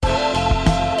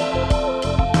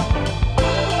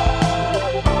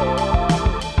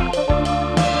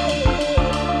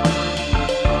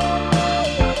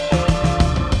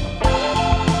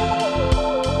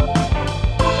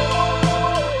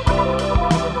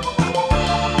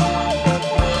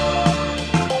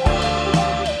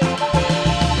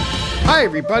Hi,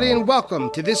 everybody, and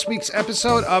welcome to this week's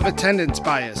episode of Attendance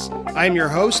Bias. I am your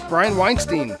host, Brian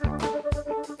Weinstein.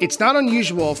 It's not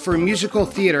unusual for musical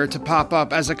theater to pop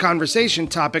up as a conversation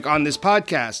topic on this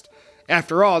podcast.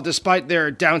 After all, despite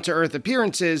their down-to-earth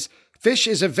appearances, Phish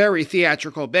is a very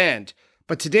theatrical band.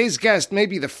 But today's guest may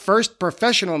be the first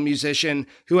professional musician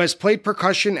who has played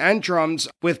percussion and drums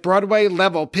with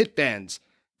Broadway-level pit bands.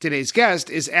 Today's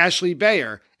guest is Ashley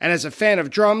Bayer, and as a fan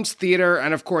of drums, theater,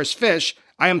 and of course Phish,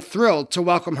 I am thrilled to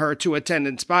welcome her to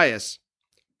Attendance Bias.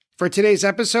 For today's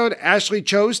episode, Ashley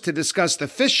chose to discuss the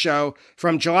Phish show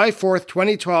from July 4th,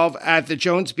 2012 at the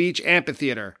Jones Beach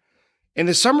Amphitheater. In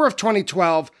the summer of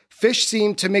 2012, Phish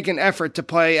seemed to make an effort to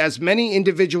play as many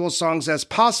individual songs as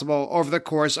possible over the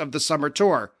course of the summer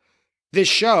tour. This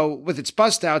show, with its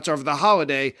bust-outs over the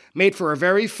holiday, made for a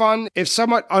very fun, if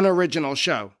somewhat unoriginal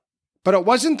show. But it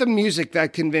wasn't the music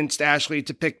that convinced Ashley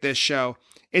to pick this show.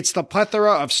 It's the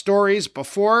plethora of stories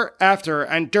before, after,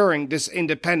 and during this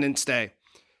Independence Day.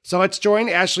 So let's join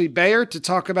Ashley Bayer to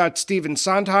talk about Stephen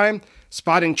Sondheim,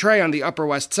 spotting Trey on the Upper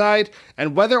West Side,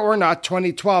 and whether or not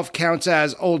 2012 counts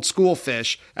as old school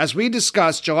Phish, as we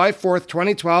discuss July 4th,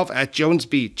 2012 at Jones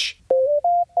Beach.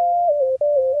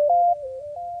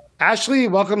 Ashley,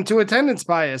 welcome to Attendance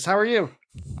Bias. How are you?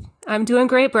 I'm doing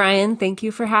great, Brian. Thank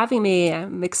you for having me.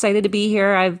 I'm excited to be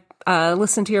here. I've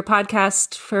listened to your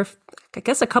podcast for, I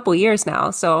guess, a couple years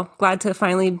now, so glad to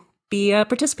finally be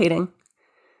participating.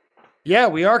 Yeah,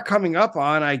 we are coming up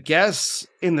on, I guess,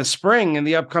 in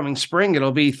the upcoming spring,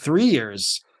 it'll be 3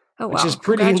 years, which is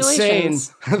pretty insane.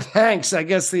 Thanks. I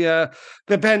guess the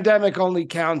pandemic only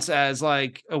counts as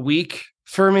like a week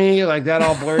for me, like that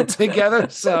all blurred together.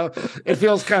 So it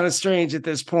feels kind of strange at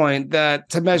this point that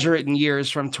to measure it in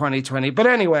years from 2020. But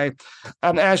anyway,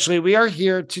 Ashley, we are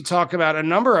here to talk about a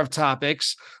number of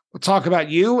topics. We'll talk about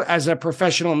you as a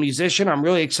professional musician. I'm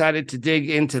really excited to dig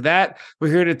into that. We're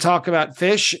here to talk about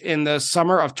Phish in the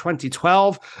summer of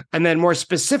 2012, and then more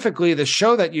specifically, the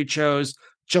show that you chose,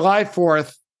 July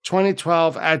 4th,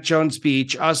 2012 at Jones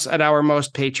Beach, us at our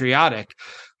most patriotic.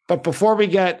 But before we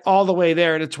get all the way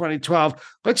there to 2012,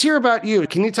 let's hear about you.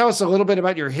 Can you tell us a little bit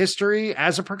about your history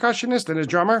as a percussionist and a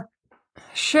drummer?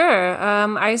 Sure.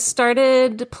 I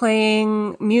started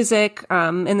playing music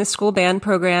in the school band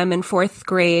program in fourth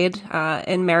grade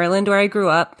in Maryland, where I grew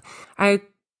up. I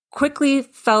quickly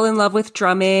fell in love with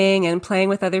drumming and playing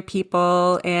with other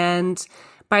people. And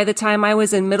by the time I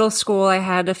was in middle school, I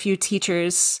had a few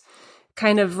teachers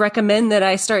kind of recommend that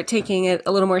I start taking it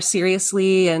a little more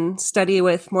seriously and study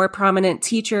with more prominent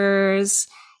teachers,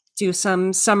 do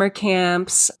some summer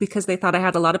camps because they thought I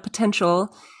had a lot of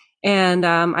potential. And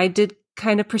I did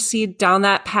kind of proceed down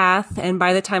that path. And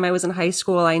by the time I was in high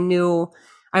school, I knew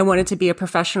I wanted to be a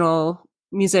professional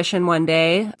musician one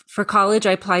day. For college,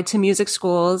 I applied to music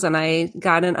schools and I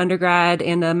got an undergrad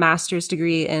and a master's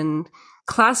degree in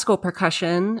classical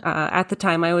percussion. At the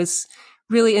time, I was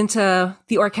really into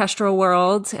the orchestral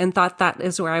world and thought that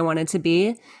is where I wanted to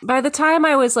be. By the time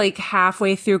I was like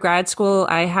halfway through grad school,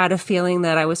 I had a feeling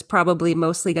that I was probably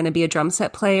mostly going to be a drum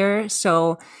set player.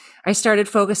 So I started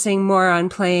focusing more on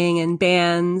playing in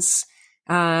bands,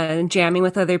 jamming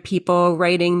with other people,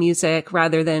 writing music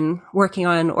rather than working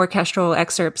on orchestral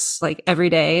excerpts like every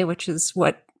day, which is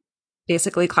what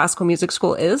basically classical music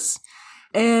school is.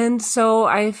 And so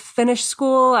I finished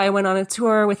school. I went on a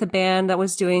tour with a band that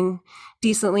was doing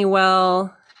decently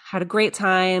well, had a great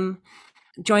time,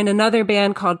 joined another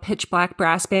band called Pitch Black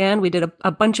Brass Band. We did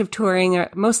a bunch of touring,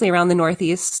 mostly around the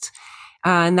Northeast.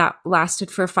 And that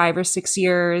lasted for 5 or 6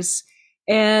 years.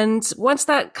 And once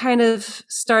that kind of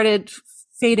started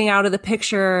fading out of the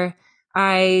picture,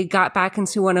 I got back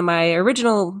into one of my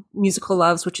original musical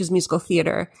loves, which is musical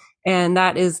theater. And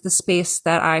that is the space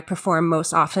that I perform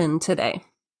most often today.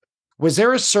 Was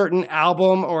there a certain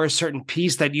album or a certain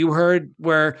piece that you heard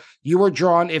where you were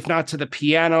drawn, if not to the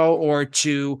piano or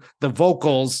to the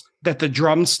vocals, that the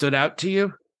drums stood out to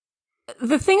you?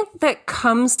 The thing that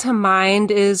comes to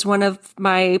mind is one of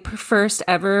my first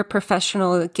ever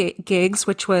professional gigs,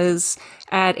 which was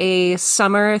at a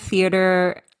summer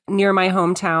theater near my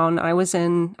hometown. I was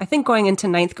going into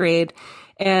ninth grade.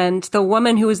 And the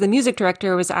woman who was the music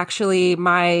director was actually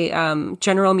my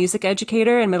general music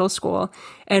educator in middle school.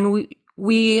 And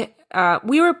we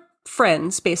were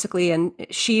friends, basically. And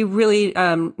she really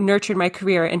nurtured my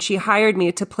career. And she hired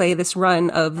me to play this run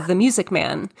of The Music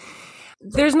Man.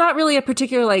 There's not really a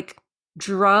particular like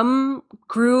drum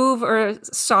groove or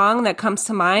song that comes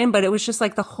to mind, but it was just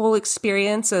like the whole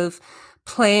experience of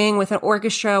playing with an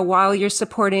orchestra while you're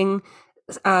supporting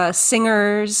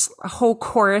singers, a whole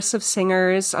chorus of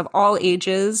singers of all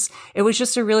ages. It was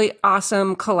just a really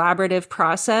awesome collaborative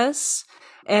process.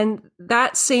 And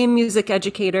that same music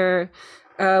educator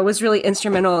was really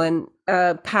instrumental in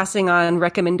passing on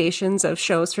recommendations of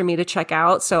shows for me to check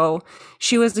out. So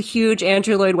she was a huge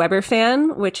Andrew Lloyd Webber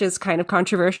fan, which is kind of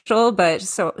controversial, but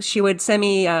so she would send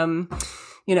me,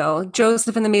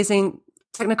 Joseph and the Amazing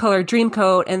Technicolor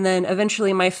Dreamcoat, and then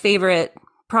eventually my favorite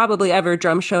probably ever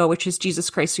drum show, which is Jesus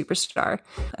Christ Superstar,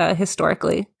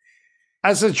 historically.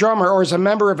 As a drummer or as a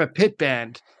member of a pit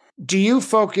band, do you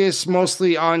focus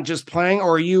mostly on just playing,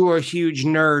 or are you a huge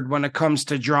nerd when it comes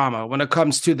to drama, when it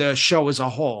comes to the show as a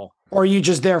whole? Or are you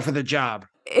just there for the job?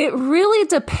 It really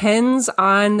depends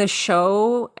on the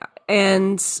show.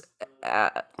 And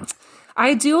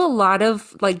I do a lot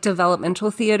of like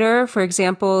developmental theater. For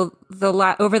example,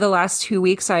 over the last 2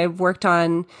 weeks, I've worked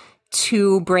on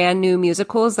 2 brand new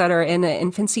musicals that are in an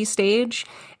infancy stage.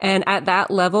 And at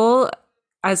that level,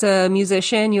 as a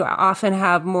musician, you often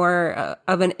have more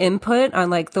of an input on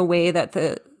like the way that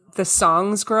the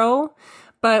songs grow.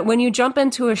 But when you jump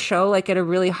into a show like at a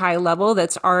really high level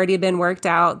that's already been worked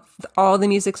out, all the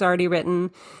music's already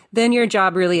written, then your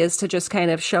job really is to just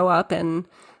kind of show up and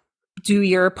do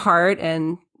your part,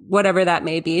 and whatever that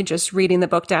may be, just reading the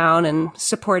book down and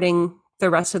supporting the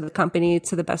rest of the company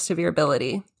to the best of your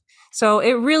ability. So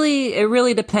it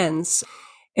really depends.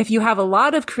 If you have a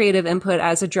lot of creative input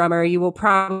as a drummer, you will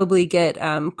probably get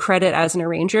credit as an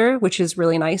arranger, which is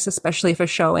really nice, especially if a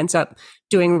show ends up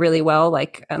doing really well,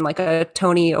 like on like a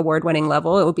Tony award-winning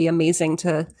level. It would be amazing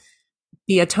to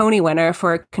be a Tony winner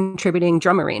for contributing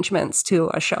drum arrangements to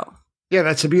a show. Yeah,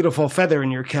 that's a beautiful feather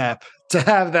in your cap to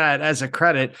have that as a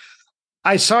credit.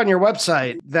 I saw on your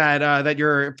website that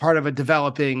you're part of a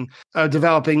developing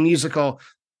musical.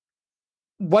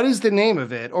 What is the name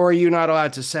of it, or are you not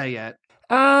allowed to say yet?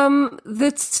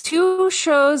 The 2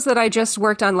 shows that I just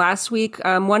worked on last week,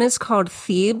 one is called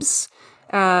Thebes,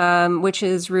 which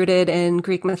is rooted in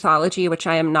Greek mythology, which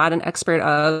I am not an expert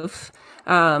of.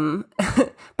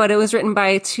 But it was written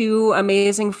by 2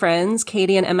 amazing friends,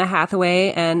 Katie and Emma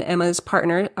Hathaway, and Emma's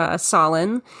partner,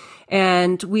 Solon.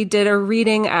 And we did a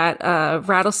reading at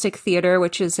Rattlestick Theater,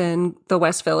 which is in the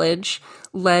West Village,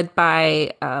 led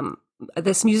by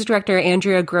this music director,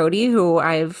 Andrea Grody, who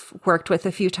I've worked with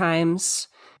a few times.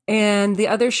 And the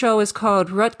other show is called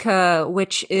Rutka,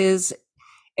 which is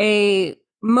a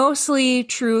mostly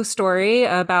true story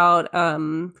about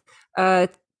a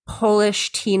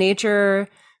Polish teenager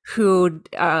who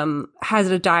has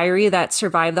a diary that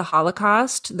survived the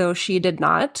Holocaust, though she did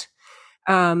not.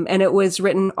 And it was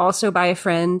written also by a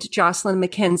friend, Jocelyn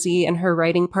McKenzie, and her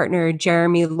writing partner,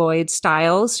 Jeremy Lloyd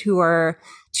Stiles, who are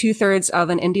 2/3 of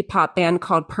an indie pop band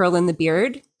called Pearl in the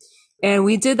Beard. And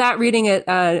we did that reading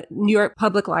at New York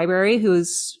Public Library,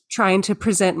 who's trying to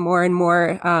present more and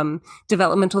more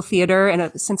developmental theater.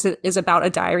 And since it is about a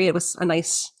diary, it was a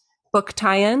nice book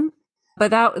tie-in.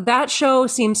 But that show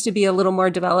seems to be a little more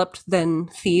developed than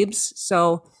Thebes.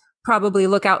 So probably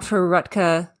look out for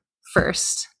Rutka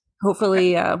first.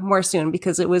 Hopefully more soon,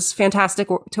 because it was fantastic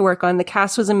to work on. The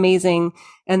cast was amazing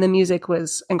and the music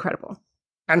was incredible.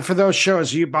 And for those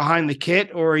shows, are you behind the kit,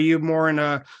 or are you more in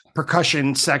a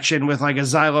percussion section with like a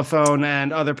xylophone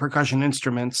and other percussion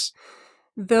instruments?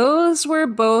 Those were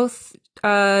both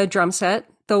drum set.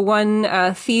 The one,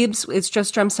 Thebes, is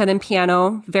just drum set and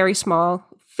piano, very small.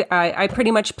 I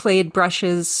pretty much played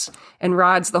brushes and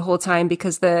rods the whole time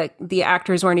because the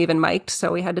actors weren't even mic'd,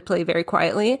 so we had to play very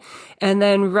quietly. And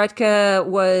then Rutka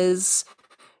was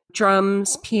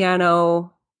drums,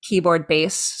 piano, keyboard,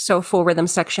 bass, so full rhythm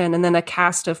section, and then a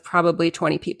cast of probably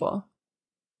 20 people.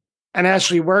 And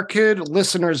Ashley, where could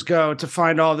listeners go to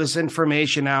find all this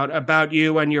information out about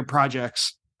you and your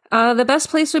projects? The best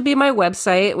place would be my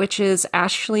website, which is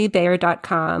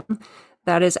ashleybayer.com.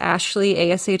 That is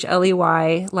Ashley,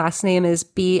 Ashley, last name is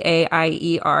BAIER.com.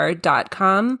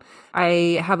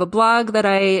 I have a blog that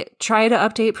I try to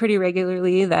update pretty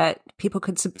regularly that people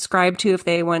could subscribe to if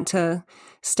they want to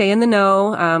stay in the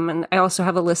know. And I also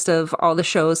have a list of all the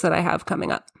shows that I have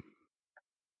coming up.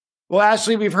 Well,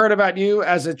 Ashley, we've heard about you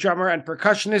as a drummer and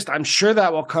percussionist. I'm sure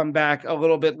that will come back a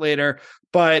little bit later,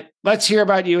 but let's hear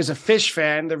about you as a Phish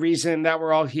fan, the reason that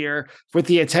we're all here with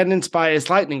the Attendance Bias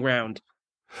Lightning Round.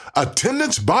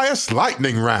 Attendance Bias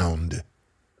Lightning Round.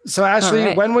 So, Ashley,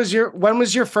 right. when was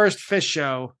your first Phish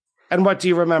show, and what do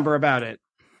you remember about it?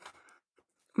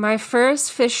 My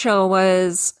first Phish show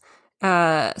was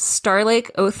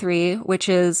Starlake 03, which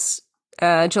is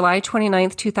July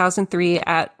 29th, 2003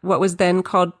 at what was then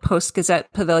called Post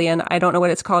Gazette Pavilion. I don't know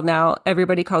what it's called now.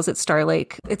 Everybody calls it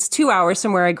Starlake. It's 2 hours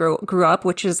from where I grew up,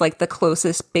 which is like the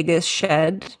closest, biggest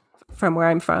shed from where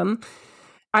I'm from.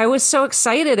 I was so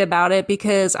excited about it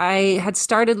because I had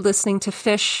started listening to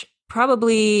Phish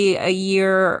probably a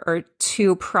year or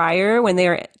two prior when they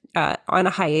were on a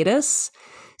hiatus.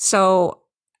 So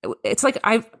it's like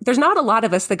there's not a lot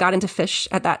of us that got into Phish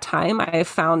at that time. I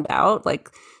found out like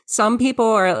some people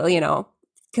are,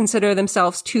 consider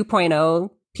themselves 2.0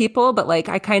 people, but like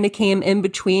I kind of came in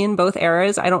between both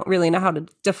eras. I don't really know how to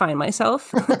define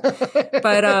myself,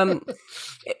 but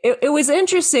it was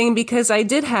interesting because I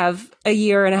did have a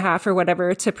year and a half or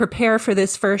whatever to prepare for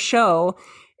this first show.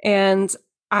 And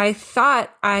I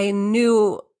thought I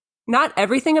knew not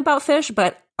everything about Phish,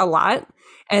 but a lot.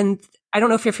 And I don't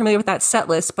know if you're familiar with that set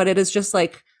list, but it is just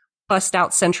like bust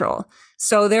out central.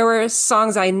 So there were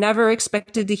songs I never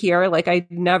expected to hear. Like I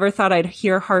never thought I'd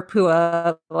hear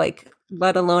Harpua, like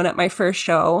let alone at my first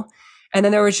show. And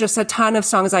then there was just a ton of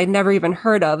songs I'd never even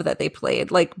heard of that they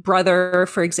played, like Brother,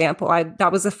 for example.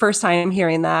 That was the first time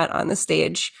hearing that on the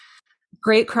stage.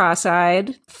 Great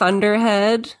Cross-Eyed,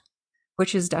 Thunderhead,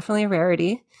 which is definitely a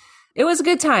rarity. It was a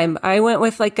good time. I went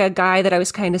with like a guy that I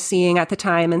was kind of seeing at the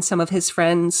time and some of his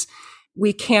friends.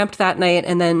 We camped that night,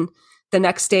 and then the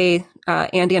next day,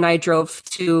 Andy and I drove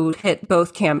to hit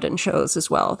both Camden shows as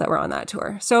well that were on that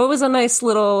tour. So it was a nice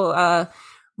little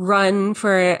run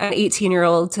for an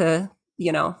 18-year-old to,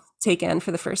 take in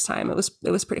for the first time. It was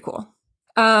pretty cool.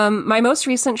 My most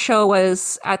recent show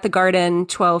was at the Garden,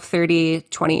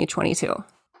 12/30/2022.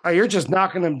 Oh, you're just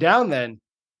knocking them down then.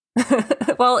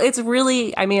 Well, it's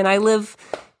really, I live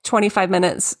 25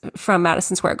 minutes from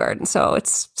Madison Square Garden, so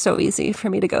it's so easy for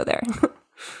me to go there.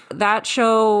 That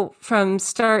show from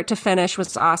start to finish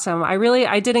was awesome.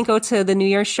 I didn't go to the New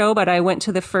Year's show, but I went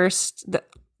to the first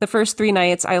 3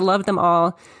 nights. I loved them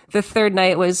all. The third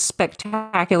night was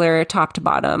spectacular, top to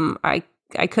bottom. I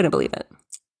couldn't believe it.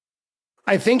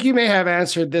 I think you may have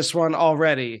answered this one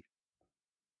already.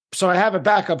 So I have a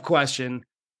backup question.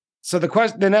 So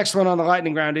the next one on the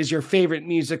lightning round is your favorite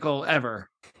musical ever.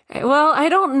 Well, I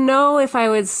don't know if I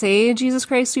would say Jesus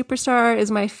Christ Superstar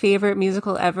is my favorite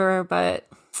musical ever, but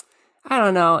I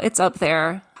don't know. It's up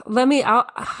there.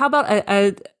 How about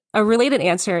a related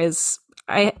answer is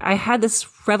I had this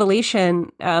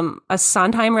revelation, a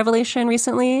Sondheim revelation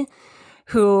recently,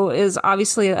 who is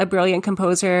obviously a brilliant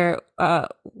composer,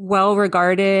 well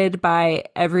regarded by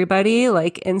everybody,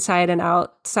 like inside and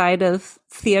outside of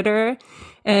theater.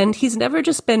 And he's never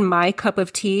just been my cup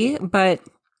of tea, but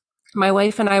my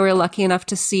wife and I were lucky enough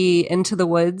to see Into the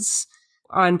Woods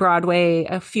on Broadway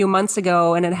a few months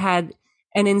ago, and it had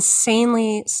an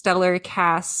insanely stellar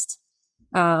cast,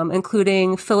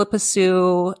 including Philippa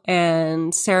Soo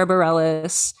and Sarah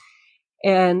Bareilles.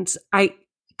 And I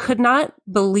could not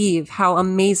believe how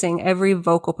amazing every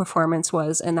vocal performance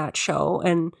was in that show.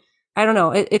 And I don't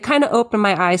know, it kind of opened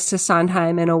my eyes to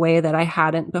Sondheim in a way that I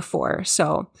hadn't before.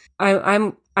 So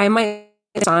I might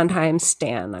Sondheim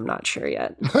stan. I'm not sure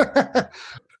yet.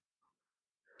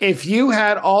 If you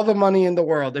had all the money in the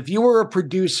world, if you were a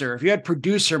producer, if you had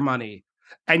producer money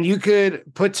and you could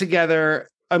put together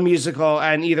a musical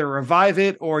and either revive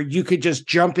it or you could just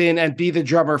jump in and be the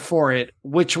drummer for it,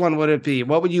 which one would it be?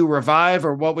 What would you revive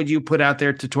or what would you put out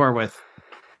there to tour with?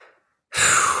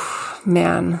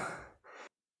 Man,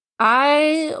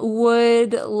 I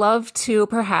would love to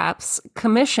perhaps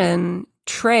commission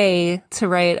Trey to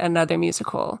write another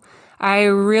musical. I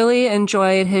really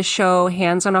enjoyed his show,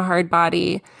 Hands on a Hard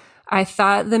Body. I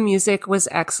thought the music was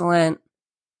excellent.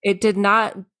 It did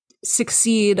not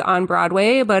succeed on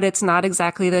Broadway, but it's not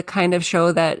exactly the kind of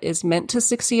show that is meant to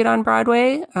succeed on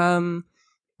Broadway.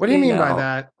 What do you mean by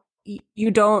that?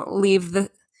 You don't leave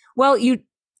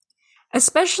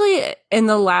especially in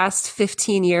the last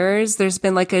 15 years, there's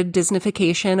been like a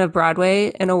Disneyfication of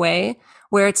Broadway in a way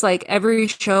where it's like every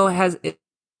show has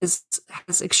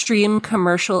extreme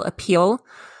commercial appeal,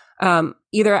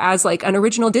 either as like an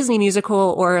original Disney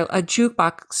musical or a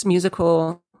jukebox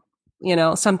musical,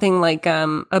 something like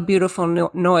A Beautiful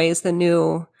Noise, the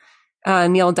new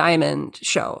Neil Diamond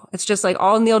show. It's just like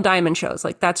all Neil Diamond shows.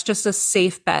 Like that's just a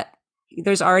safe bet.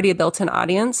 There's already a built-in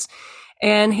audience.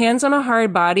 And Hands on a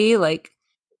Hard Body, like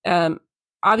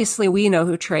obviously we know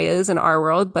who Trey is in our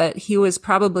world, but he was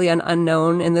probably an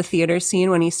unknown in the theater scene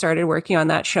when he started working on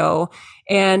that show.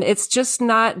 And it's just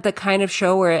not the kind of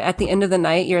show where at the end of the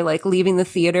night, you're like leaving the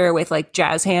theater with like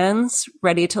jazz hands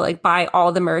ready to like buy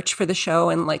all the merch for the show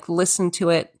and like listen to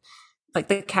it, like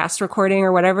the cast recording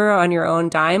or whatever on your own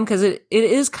dime. Cause it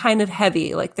is kind of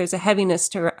heavy. Like there's a heaviness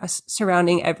to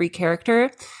surrounding every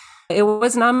character. It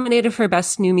was nominated for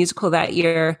Best New Musical that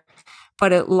year,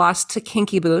 but it lost to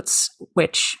Kinky Boots,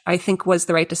 which I think was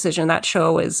the right decision. That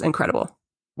show is incredible.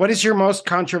 What is your most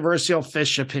controversial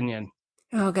Phish opinion?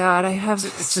 Oh God, I have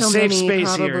it's so a safe many,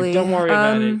 space probably. Here. Don't worry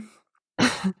about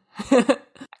it.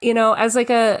 As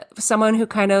like someone who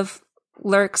kind of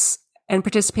lurks and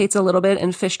participates a little bit in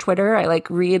Phish Twitter, I like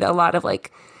read a lot of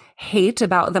like hate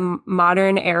about the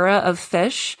modern era of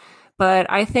Phish. But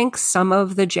I think some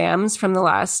of the jams from the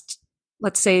last,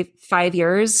 let's say, 5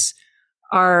 years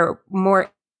are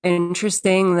more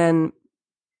interesting than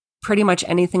pretty much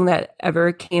anything that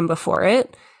ever came before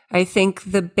it. I think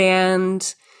the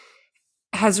band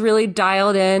has really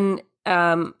dialed in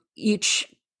each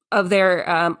of their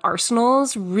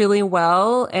arsenals really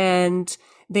well, and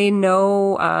they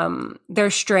know their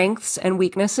strengths and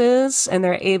weaknesses, and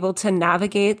they're able to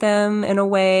navigate them in a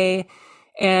way.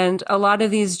 And a lot of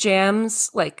these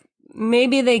jams, like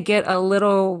maybe they get a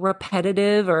little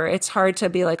repetitive, or it's hard to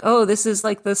be like, oh, this is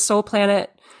like the Soul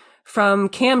Planet from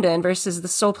Camden versus the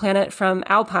Soul Planet from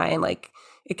Alpine. Like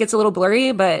it gets a little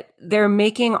blurry, but they're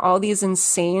making all these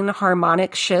insane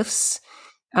harmonic shifts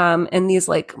and these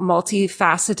like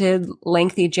multifaceted,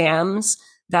 lengthy jams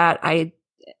that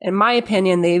in my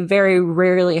opinion, they very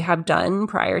rarely have done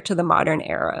prior to the modern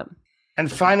era.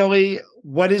 And finally,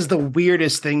 what is the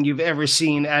weirdest thing you've ever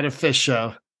seen at a Phish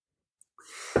show?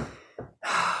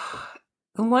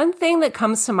 The one thing that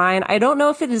comes to mind, I don't know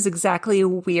if it is exactly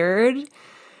weird,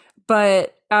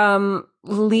 but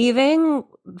leaving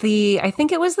I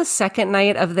think it was the second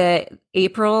night of the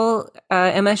April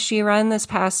MSG run this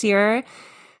past year,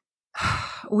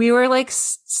 we were like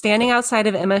standing outside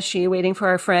of MSG waiting for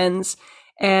our friends,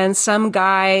 and some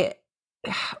guy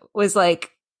was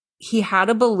like, he had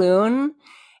a balloon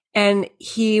and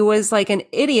he was like an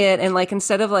idiot, and like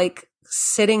instead of like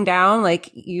sitting down like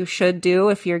you should do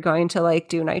if you're going to like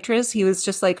do nitrous, he was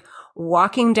just like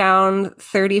walking down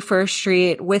 31st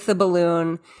Street with a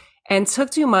balloon and took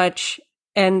too much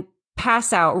and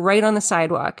passed out right on the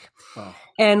sidewalk. Oh.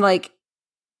 And like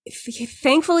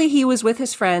thankfully he was with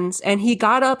his friends, and he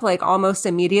got up like almost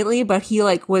immediately, but he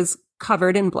like was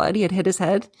covered in blood. He had hit his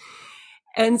head.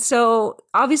 And so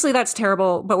obviously that's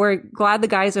terrible, but we're glad the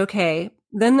guy's okay.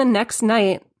 Then the next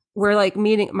night we're like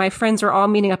meeting, my friends are all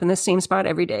meeting up in the same spot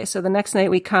every day. So the next night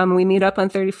we meet up on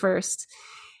 31st.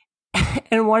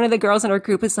 And one of the girls in our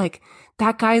group is like,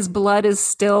 that guy's blood is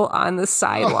still on the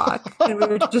sidewalk. And we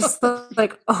were just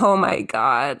like, oh my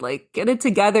God, like get it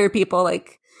together, people.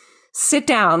 Like sit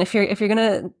down. If you're going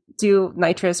to do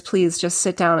nitrous, please just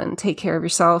sit down and take care of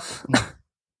yourself.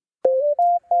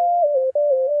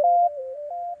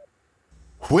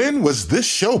 When was this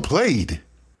show played?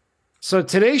 So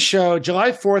today's show,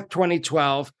 July 4th,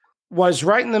 2012, was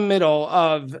right in the middle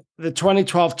of the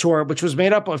 2012 tour, which was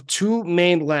made up of two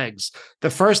main legs. The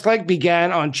first leg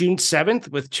began on June 7th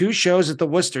with two shows at the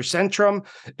Worcester Centrum.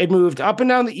 It moved up and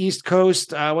down the East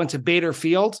Coast, went to Bader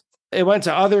Field. It went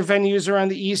to other venues around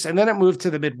the East, and then it moved to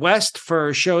the Midwest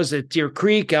for shows at Deer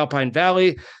Creek, Alpine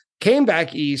Valley, came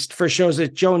back East for shows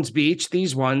at Jones Beach,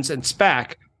 these ones, and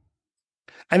SPAC.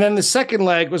 And then the second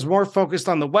leg was more focused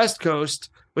on the West Coast,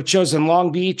 with shows in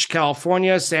Long Beach,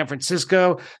 California, San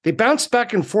Francisco. They bounced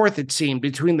back and forth, it seemed,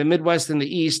 between the Midwest and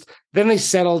the East. Then they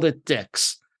settled at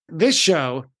Dick's. This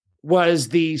show was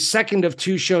the second of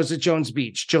two shows at Jones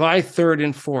Beach, July 3rd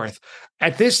and 4th.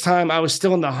 At this time, I was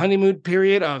still in the honeymoon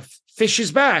period of Phish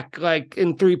is back, like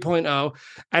in 3.0.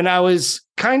 And I was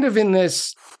kind of in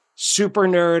this super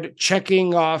nerd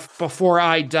checking off before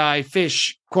I die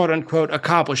Phish, quote unquote,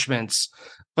 accomplishments.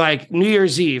 Like New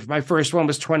Year's Eve, my first one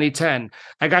was 2010.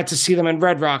 I got to see them in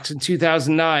Red Rocks in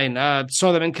 2009.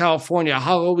 Saw them in California,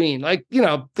 Halloween. Like,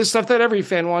 the stuff that every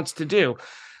fan wants to do.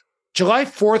 July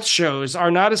 4th shows are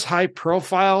not as high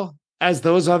profile as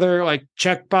those other like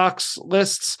checkbox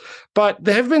lists, but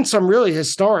there have been some really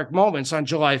historic moments on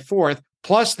July 4th.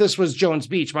 Plus, this was Jones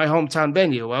Beach, my hometown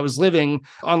venue. I was living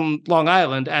on Long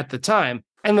Island at the time.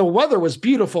 And the weather was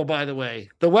beautiful, by the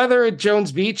way. The weather at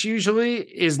Jones Beach usually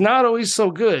is not always so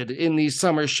good in these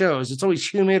summer shows. It's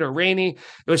always humid or rainy.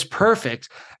 It was perfect.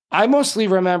 I mostly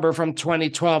remember from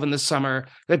 2012 in the summer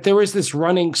that there was this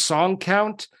running song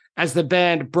count as the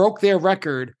band broke their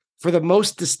record for the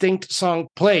most distinct song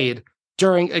played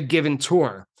during a given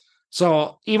tour.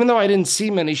 So even though I didn't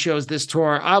see many shows this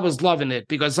tour, I was loving it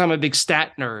because I'm a big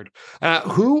stat nerd.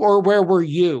 Who or where were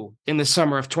you in the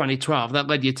summer of 2012 that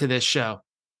led you to this show?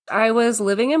 I was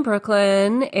living in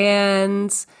Brooklyn,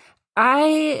 and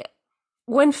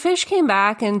when Phish came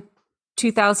back in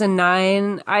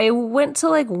 2009, I went to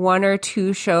like one or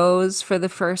two shows for the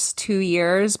first 2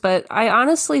 years, but I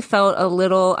honestly felt a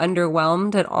little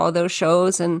underwhelmed at all those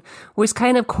shows and was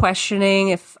kind of questioning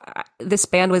if this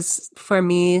band was for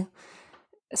me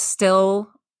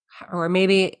still, or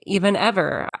maybe even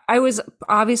ever. I was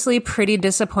obviously pretty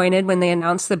disappointed when they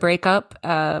announced the breakup.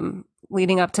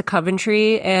 leading up to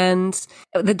Coventry, and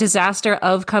the disaster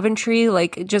of Coventry,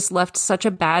 like, it just left such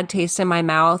a bad taste in my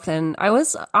mouth. And I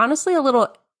was honestly a little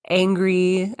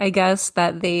angry, I guess,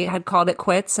 that they had called it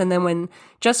quits. And then when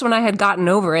I had gotten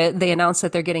over it, they announced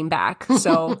that they're getting back.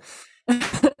 So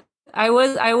I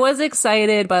was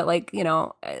excited, but like, you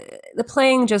know, the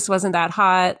playing just wasn't that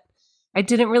hot. I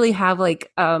didn't really have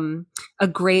like a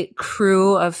great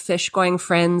crew of Fish going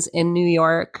friends in New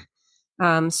York.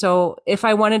 So if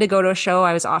I wanted to go to a show,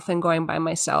 I was often going by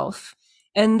myself.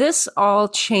 And this all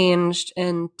changed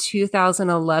in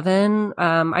 2011.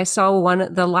 I saw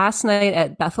the last night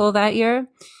at Bethel that year,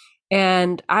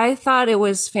 and I thought it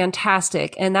was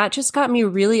fantastic. And that just got me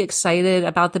really excited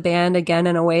about the band again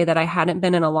in a way that I hadn't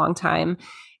been in a long time.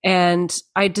 And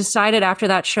I decided after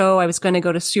that show, I was going to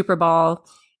go to Superball,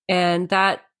 and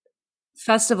that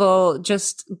festival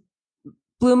just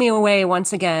blew me away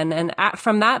once again. And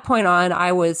from that point on,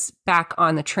 I was back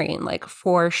on the train, like,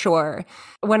 for sure.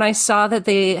 When I saw that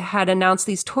they had announced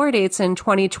these tour dates in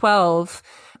 2012,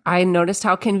 I noticed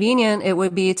how convenient it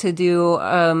would be to do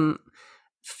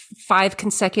 5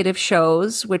 consecutive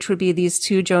shows, which would be these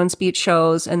 2 Jones Beach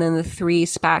shows and then the 3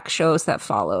 SPAC shows that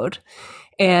followed.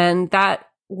 And that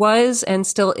was and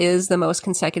still is the most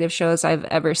consecutive shows I've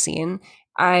ever seen.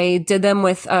 I did them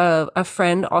with a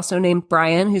friend also named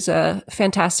Brian, who's a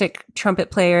fantastic trumpet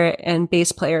player and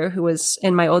bass player who was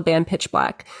in my old band Pitch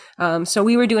Black. So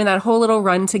we were doing that whole little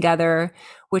run together,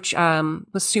 which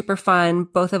was super fun.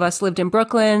 Both of us lived in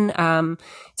Brooklyn,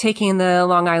 taking the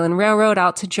Long Island Railroad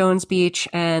out to Jones Beach.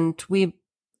 And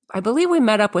I believe we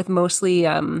met up with mostly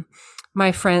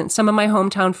my friends, some of my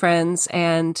hometown friends,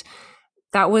 and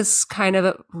that was kind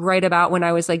of right about when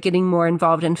I was like getting more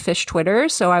involved in Fish Twitter.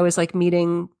 So I was like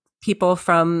meeting people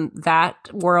from that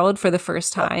world for the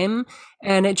first time.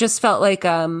 And it just felt like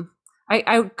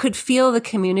I could feel the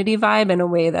community vibe in a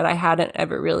way that I hadn't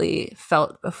ever really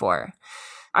felt before.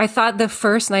 I thought the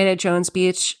first night at Jones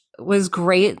Beach was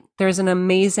great. There's an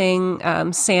amazing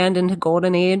Sand into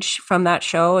Golden Age from that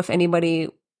show. If anybody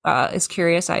is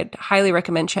curious, I'd highly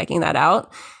recommend checking that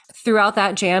out. Throughout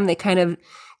that jam, they kind of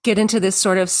get into this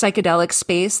sort of psychedelic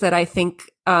space that I think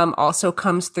also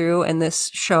comes through in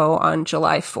this show on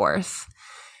July 4th.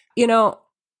 You know,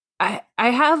 I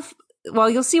have, well,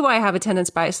 you'll see why I have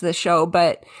attendance bias to this show,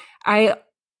 but I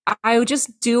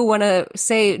just do want to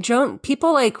say,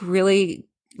 people like really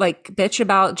like bitch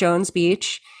about Jones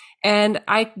Beach, and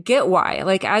I get why.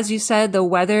 Like, as you said, the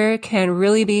weather can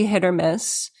really be hit or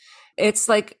miss. It's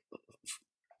like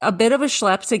a bit of a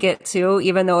schlep to get to,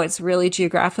 even though it's really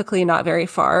geographically not very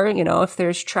far, you know, if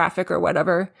there's traffic or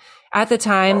whatever. At the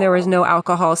time, there was no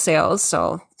alcohol sales.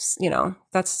 So, you know,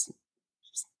 that's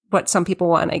what some people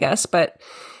want, I guess. But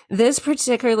this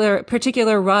particular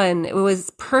run, it was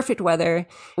perfect weather.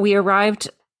 We arrived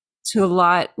to a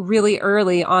lot really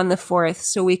early on the 4th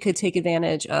so we could take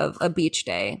advantage of a beach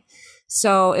day.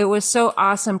 So it was so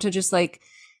awesome to just like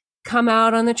come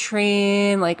out on the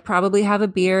train, like probably have a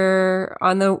beer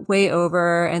on the way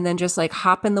over, and then just like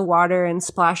hop in the water and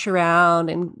splash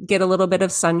around and get a little bit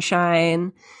of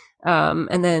sunshine.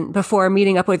 And then before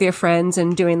meeting up with your friends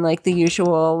and doing like the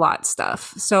usual lot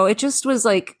stuff. So it just was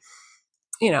like,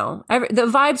 you know, the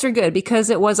vibes are good because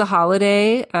it was a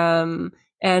holiday.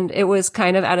 And it was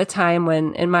kind of at a time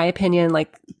when, in my opinion,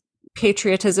 like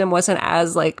patriotism wasn't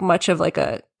as like much of like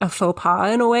a faux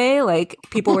pas in a way. Like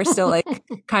people were still like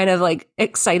kind of like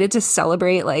excited to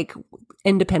celebrate like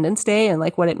Independence Day and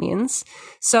like what it means.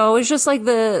 So it was just like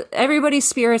everybody's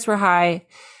spirits were high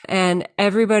and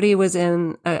everybody was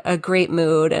in a great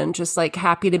mood and just like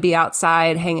happy to be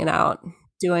outside, hanging out,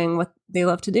 doing what they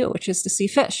love to do, which is to see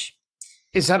Fish.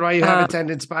 Is that why you have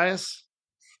attendance bias?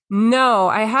 No,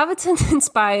 I have attendance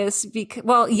bias because,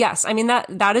 well, yes, I mean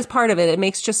that is part of it. It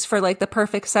makes just for like the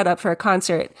perfect setup for a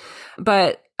concert.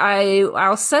 But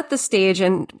I'll set the stage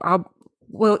and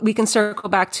we can circle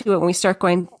back to it when we start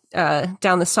going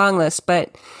down the song list.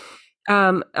 But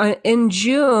in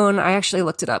June, I actually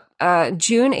looked it up.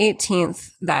 June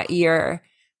 18th that year,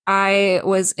 I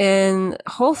was in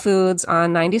Whole Foods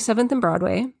on 97th and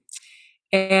Broadway,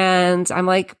 and I'm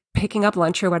like picking up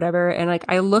lunch or whatever, and like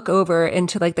I look over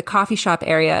into like the coffee shop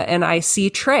area and I see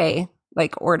Trey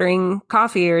like ordering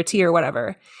coffee or tea or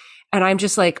whatever, and I'm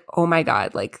just like, oh my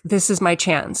god, like this is my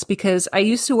chance, because I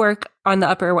used to work on the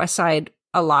Upper West Side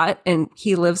a lot and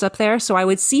he lives up there, so I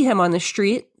would see him on the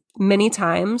street many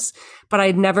times, but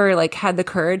I'd never like had the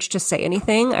courage to say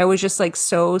anything. I was just like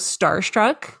so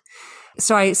starstruck.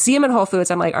 So I see him at Whole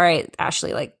Foods. I'm like, all right,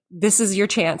 Ashley, like this is your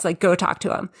chance, like go talk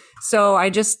to him. So I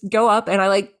just go up and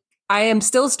I am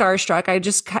still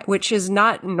starstruck. Which is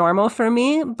not normal for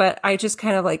me, but I just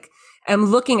kind of like am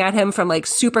looking at him from like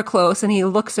super close, and he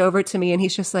looks over to me and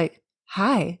he's just like,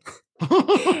 hi.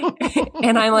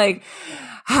 And I'm like,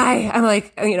 hi. I'm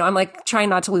like, I'm like trying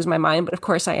not to lose my mind, but of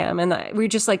course I am. And we're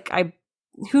just like,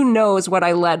 who knows what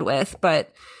I led with,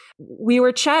 but we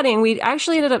were chatting. We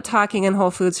actually ended up talking in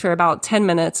Whole Foods for about 10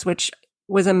 minutes, which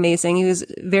was amazing. He was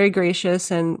very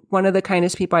gracious and one of the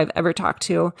kindest people I've ever talked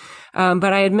to.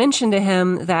 But I had mentioned to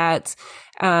him that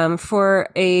for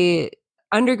a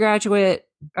undergraduate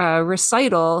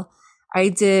recital, I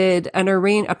did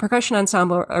a percussion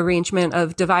ensemble arrangement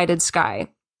of Divided Sky.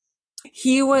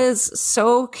 He was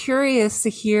so curious to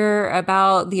hear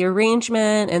about the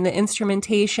arrangement and the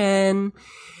instrumentation.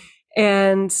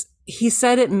 And he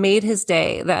said it made his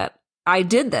day that I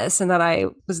did this and that I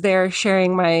was there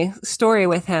sharing my story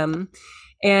with him.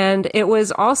 And it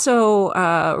was also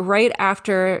right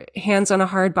after Hands on a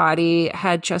Hard Body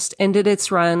had just ended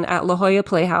its run at La Jolla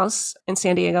Playhouse in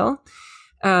San Diego.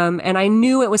 And I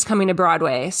knew it was coming to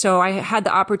Broadway. So I had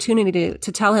the opportunity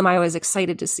to tell him I was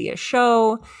excited to see a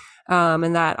show,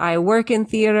 and that I work in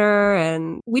theater.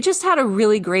 And we just had a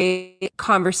really great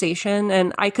conversation.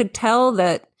 And I could tell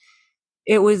that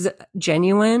it was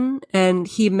genuine and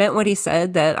he meant what he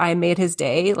said, that I made his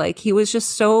day. Like, he was just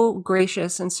so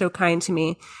gracious and so kind to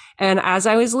me. And as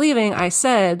I was leaving, I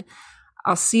said,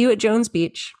 I'll see you at Jones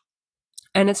Beach.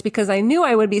 And it's because I knew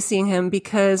I would be seeing him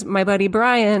because my buddy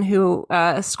Brian, who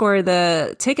scored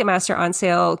the Ticketmaster on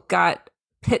sale, got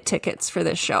pit tickets for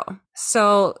this show.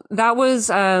 So that was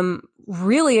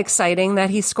really exciting that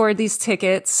he scored these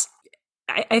tickets.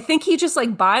 I think he just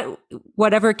like bought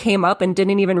whatever came up and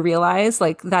didn't even realize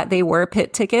like that they were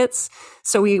pit tickets.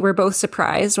 So we were both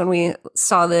surprised when we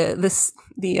saw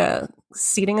the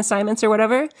seating assignments or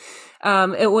whatever.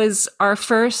 It was our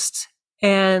first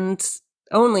and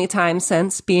only time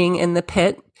since being in the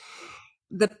pit.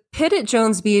 The pit at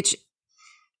Jones Beach,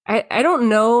 I don't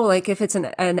know like if it's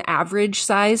an average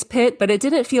size pit, but it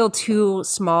didn't feel too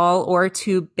small or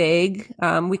too big.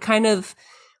 We kind of,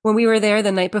 when we were there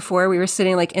the night before, we were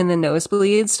sitting like in the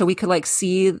nosebleeds, so we could like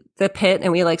see the pit,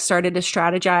 and we like started to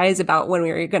strategize about when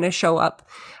we were going to show up.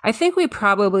 I think we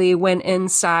probably went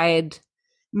inside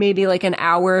maybe like an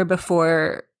hour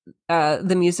before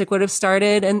the music would have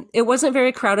started, and it wasn't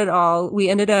very crowded at all. We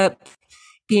ended up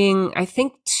being, I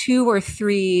think, 2 or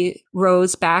 3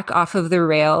 rows back off of the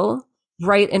rail,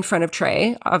 right in front of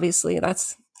Trey. Obviously,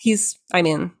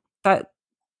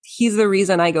 he's the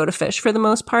reason I go to Phish for the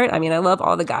most part. I mean, I love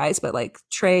all the guys, but like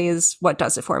Trey is what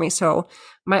does it for me. So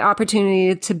my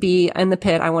opportunity to be in the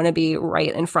pit, I want to be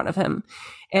right in front of him.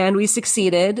 And we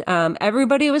succeeded.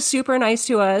 Everybody was super nice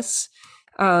to us.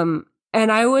 And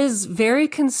I was very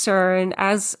concerned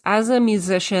as a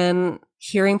musician.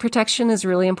 Hearing protection is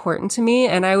really important to me.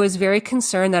 And I was very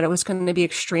concerned that it was going to be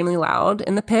extremely loud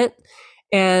in the pit.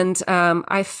 And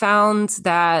I found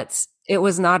that it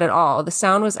was not at all. The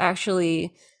sound was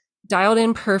actually dialed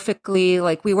in perfectly.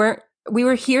 Like we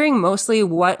were hearing mostly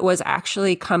what was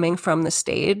actually coming from the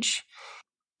stage.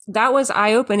 That was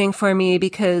eye-opening for me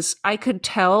because I could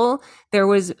tell there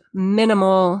was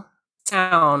minimal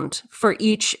sound for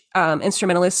each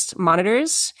instrumentalist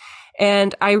monitors.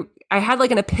 And I had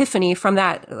like an epiphany from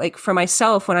that, like for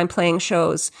myself when I'm playing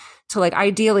shows, to like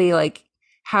ideally like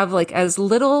have like as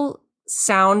little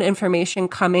sound information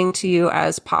coming to you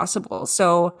as possible.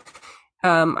 So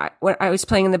when I was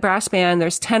playing in the brass band,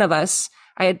 there's 10 of us.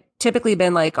 I had typically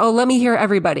been like, oh, let me hear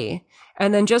everybody.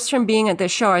 And then just from being at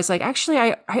this show, I was like, actually,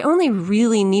 I only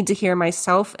really need to hear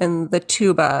myself and the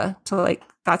tuba to like,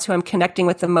 that's who I'm connecting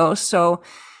with the most. So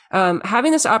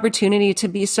having this opportunity to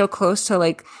be so close to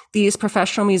like these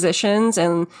professional musicians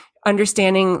and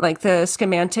understanding like the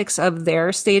schematics of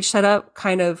their stage setup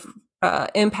kind of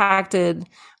impacted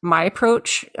my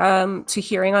approach to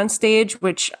hearing on stage,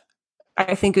 which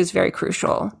I think is very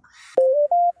crucial.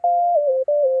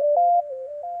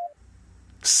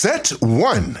 Set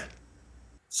 1.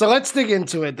 So let's dig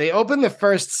into it. They opened the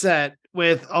first set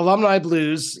with Alumni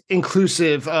Blues,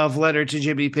 inclusive of Letter to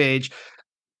Jimmy Page.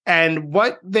 And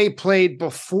what they played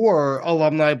before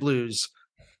Alumni Blues,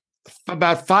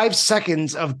 about 5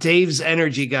 seconds of Dave's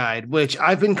Energy Guide, which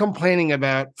I've been complaining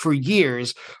about for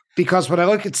years, because when I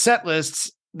look at set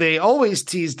lists, they always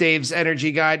tease Dave's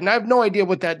Energy Guide, and I have no idea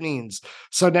what that means.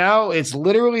 So now it's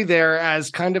literally there as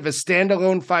kind of a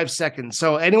standalone 5 seconds.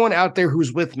 So anyone out there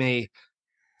who's with me,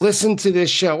 listen to this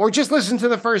show, or just listen to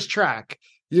the first track.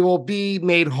 You will be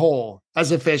made whole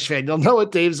as a Phish fan. You'll know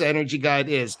what Dave's Energy Guide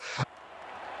is.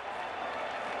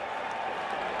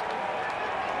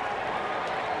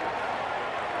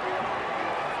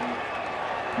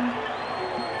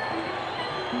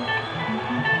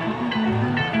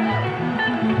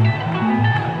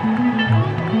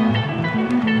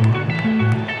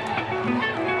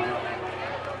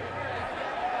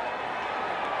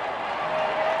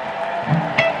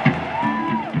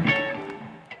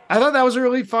 I thought that was a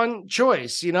really fun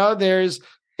choice.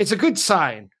 It's a good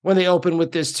sign when they open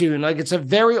with this tune. Like, it's a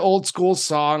very old school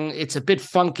song. It's a bit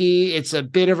funky. It's a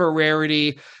bit of a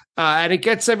rarity, and it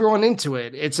gets everyone into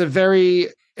it. It's a very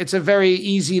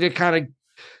easy to kind of,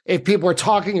 if people are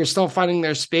talking, you're still finding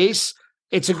their space.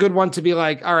 It's a good one to be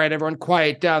like, all right, everyone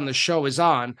quiet down. The show is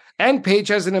on. And Paige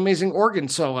has an amazing organ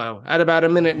solo at about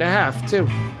 1.5 minutes too.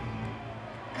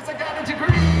 'Cause I got a degree.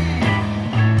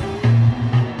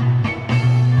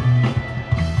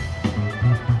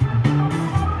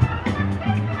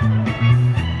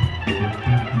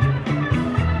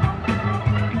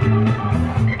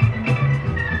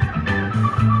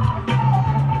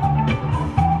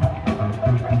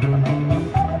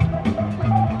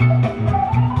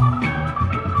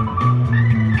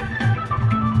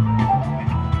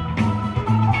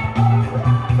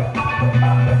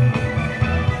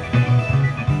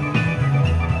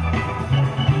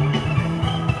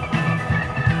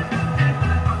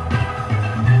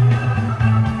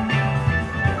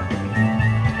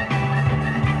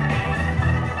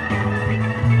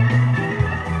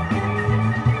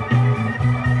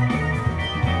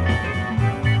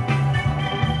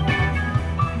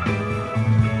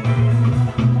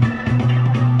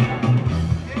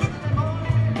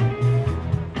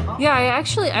 Yeah,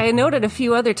 I noted a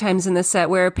few other times in the set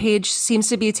where Paige seems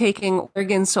to be taking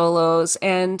organ solos,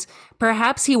 and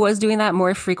perhaps he was doing that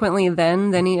more frequently then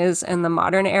than he is in the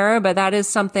modern era, but that is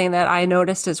something that I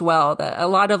noticed as well, that a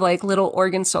lot of like little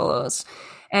organ solos.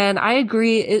 And I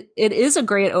agree, it is a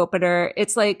great opener.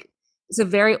 It's a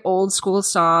very old school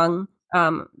song.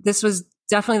 This was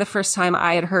definitely the first time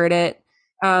I had heard it.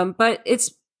 But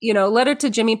it's, Letter to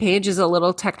Jimmy Page is a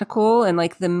little technical and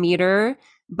like the meter.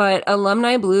 But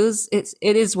Alumni Blues, it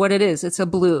is what it is. It's a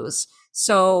blues.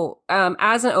 So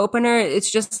as an opener, it's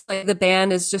just like the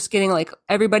band is just getting like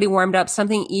everybody warmed up,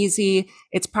 something easy.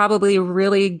 It's probably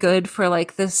really good for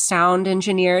like the sound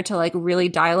engineer to like really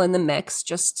dial in the mix.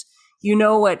 Just,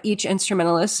 what each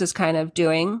instrumentalist is kind of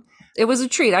doing. It was a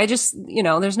treat. I just,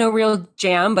 there's no real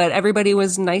jam, but everybody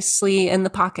was nicely in the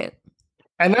pocket.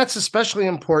 And that's especially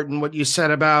important, what you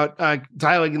said about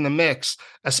dialing in the mix,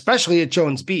 especially at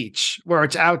Jones Beach, where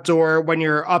it's outdoor. When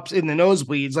you're up in the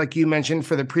nosebleeds, like you mentioned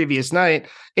for the previous night,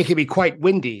 it can be quite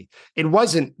windy. It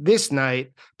wasn't this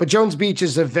night, but Jones Beach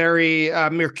is a very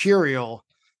mercurial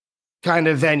kind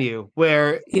of venue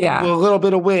where a little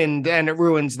bit of wind and it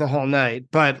ruins the whole night.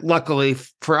 But luckily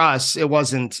for us, it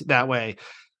wasn't that way.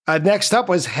 Next up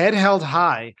was Head Held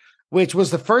High, which was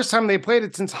the first time they played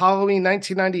it since Halloween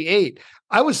 1998.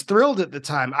 I was thrilled at the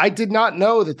time. I did not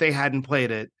know that they hadn't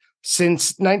played it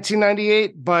since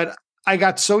 1998, but I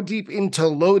got so deep into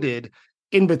Loaded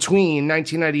in between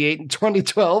 1998 and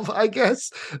 2012, I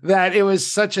guess, that it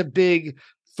was such a big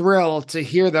thrill to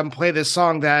hear them play this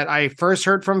song that I first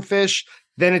heard from Phish.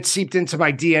 Then it seeped into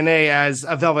my DNA as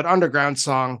a Velvet Underground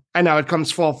song, and now it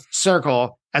comes full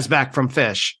circle as Back from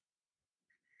Phish.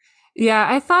 Yeah,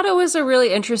 I thought it was a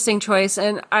really interesting choice,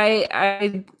 and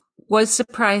I was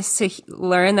surprised to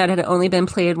learn that it had only been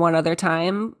played one other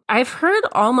time. I've heard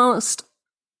almost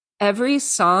every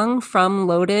song from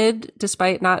Loaded,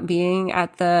 despite not being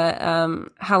at the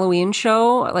Halloween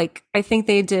show. Like, I think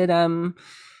they did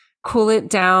Cool It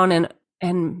Down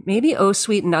and maybe Oh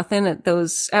Sweet Nothing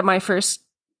at my first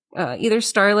either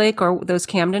Star Lake or those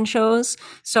Camden shows.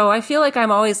 So I feel like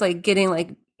I'm always like getting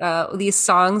like these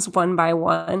songs one by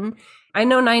one. I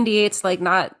know 98's like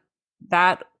not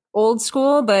that old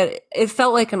school, but it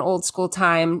felt like an old school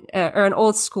time or an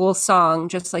old school song,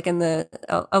 just like in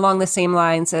along the same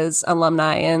lines as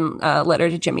Alumni and Letter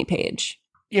to Jimmy Page.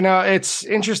 It's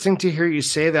interesting to hear you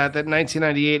say that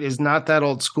 1998 is not that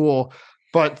old school,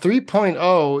 but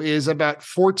 3.0 is about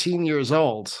 14 years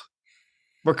old.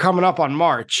 We're coming up on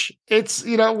March. It's,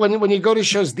 when you go to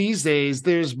shows these days,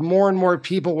 there's more and more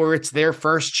people where it's their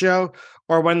first show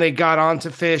or when they got onto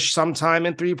Phish sometime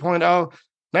in 3.0.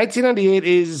 1998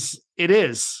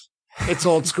 it's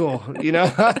old school,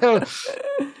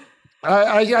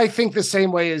 I think the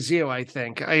same way as you. I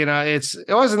think, it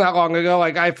wasn't that long ago.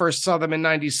 Like, I first saw them in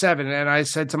 97 and I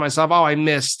said to myself, oh, I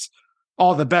missed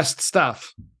all the best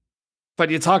stuff.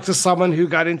 But you talk to someone who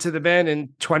got into the band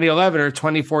in 2011 or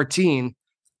 2014,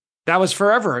 that was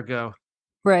forever ago.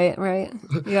 Right.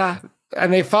 Yeah.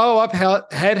 And they follow up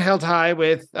Head Held High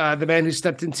with the man who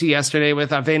stepped into yesterday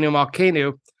with Avenu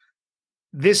Malkeinu.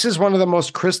 This is one of the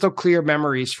most crystal clear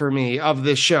memories for me of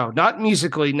this show. Not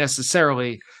musically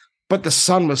necessarily, but the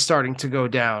sun was starting to go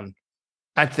down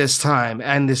at this time.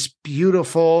 And this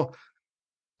beautiful,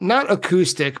 not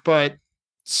acoustic, but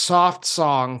soft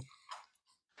song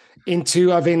into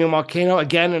Avenu Malkeinu.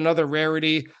 Again, another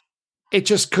rarity. it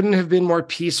just couldn't have been more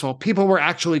peaceful. People were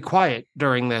actually quiet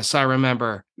during this, I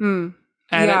remember. Mm.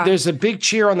 And Yeah. there's a big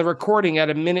cheer on the recording at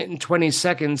 1 minute and 20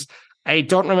 seconds. I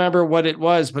don't remember what it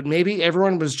was, but maybe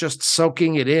everyone was just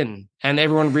soaking it in and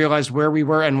everyone realized where we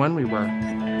were and when we were.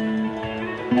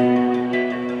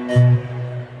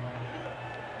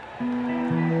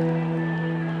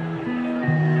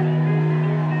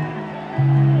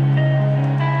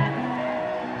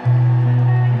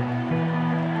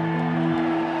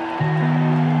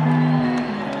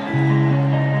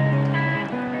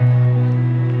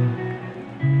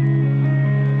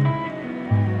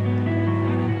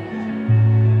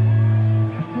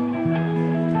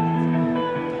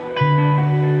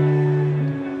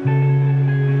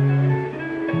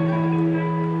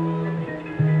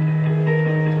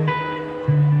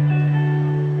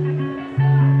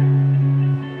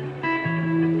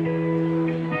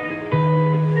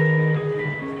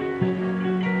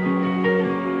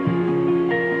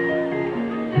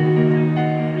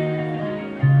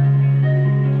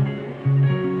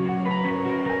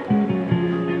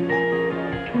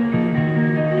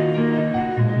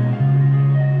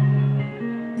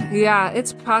 Yeah,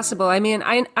 it's possible. I mean,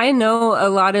 I know a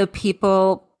lot of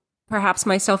people, perhaps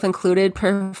myself included,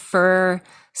 prefer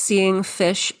seeing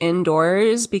Phish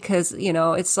indoors because, you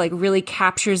know, it's like really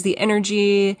captures the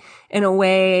energy in a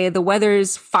way. The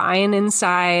weather's fine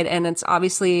inside and it's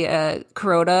obviously a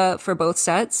Kuroda for both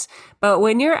sets. But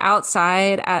when you're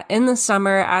outside in the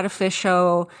summer at a Phish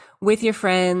show with your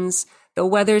friends, the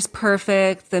weather's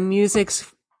perfect, the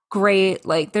music's great.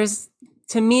 Like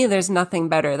to me, there's nothing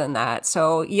better than that.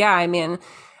 So yeah, I mean,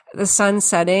 the sun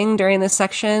setting during this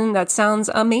section, that sounds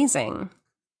amazing.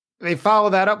 They follow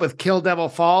that up with Kill Devil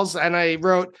Falls, and I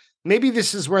wrote, maybe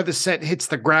this is where the set hits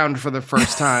the ground for the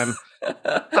first time.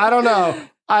 I don't know.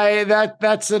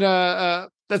 That's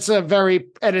a very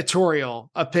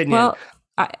editorial opinion. Well,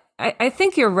 I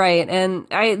think you're right, and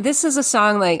this is a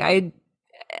song like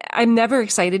I'm never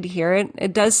excited to hear it.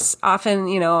 It does often,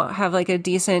 you know, have like a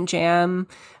decent jam.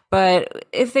 But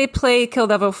if they play Kill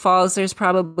Devil Falls, there's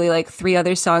probably like 3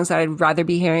 other songs that I'd rather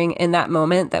be hearing in that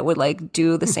moment that would like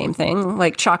do the same thing,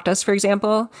 like Chalk Dust, for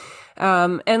example.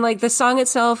 And like the song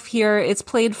itself here, it's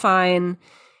played fine.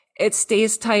 It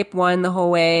stays type 1 the whole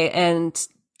way. And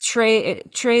Trey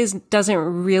doesn't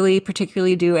really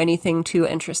particularly do anything too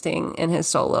interesting in his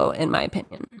solo, in my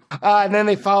opinion. And then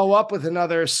they follow up with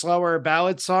another slower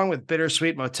ballad song with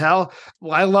Bittersweet Motel.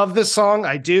 Well, I love this song.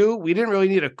 I do. We didn't really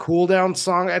need a cool down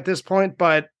song at this point,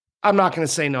 but I'm not going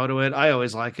to say no to it. I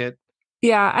always like it.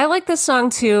 Yeah, I like this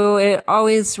song too. It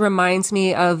always reminds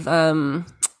me of the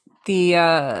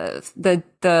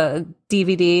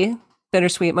DVD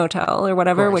Bittersweet Motel or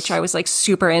whatever, which I was like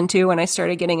super into when I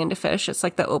started getting into Phish. It's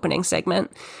like the opening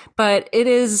segment, but it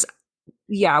is,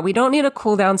 yeah, we don't need a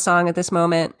cool down song at this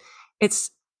moment. It's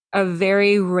a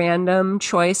very random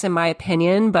choice in my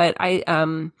opinion, but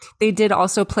they did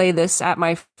also play this at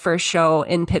my first show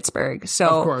in Pittsburgh. So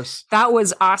of course, that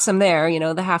was awesome there. You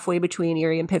know, the halfway between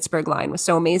Erie and Pittsburgh line was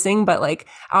so amazing, but like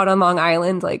out on Long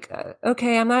Island, like,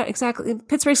 okay, I'm not exactly,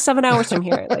 Pittsburgh's 7 hours from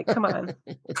here. Like, come on.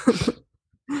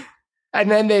 And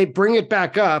then they bring it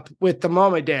back up with the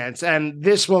Mama Dance, and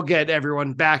this will get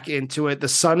everyone back into it. The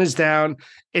sun is down.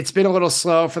 It's been a little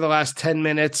slow for the last 10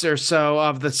 minutes or so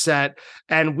of the set,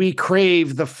 and we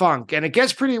crave the funk. And it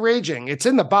gets pretty raging. It's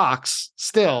in the box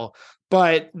still,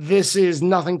 but this is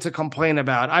nothing to complain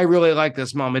about. I really like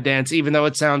this Mama Dance, even though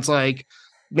it sounds like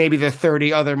maybe the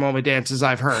 30 other Mama Dances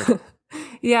I've heard.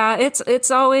 Yeah,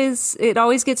 it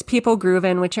always gets people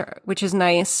grooving, which is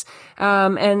nice.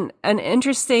 And an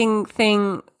interesting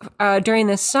thing during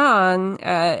this song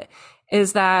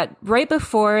is that right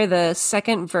before the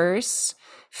second verse,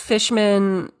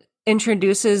 Fishman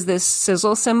introduces this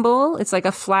sizzle cymbal. It's like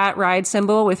a flat ride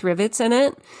cymbal with rivets in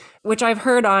it, which I've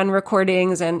heard on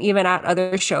recordings and even at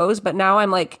other shows. But now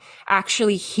I'm like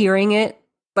actually hearing it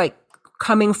like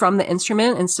coming from the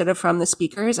instrument instead of from the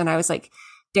speakers, and I was like,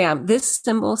 damn, this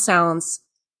cymbal sounds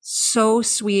so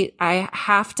sweet. I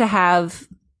have to have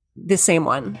the same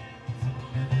one.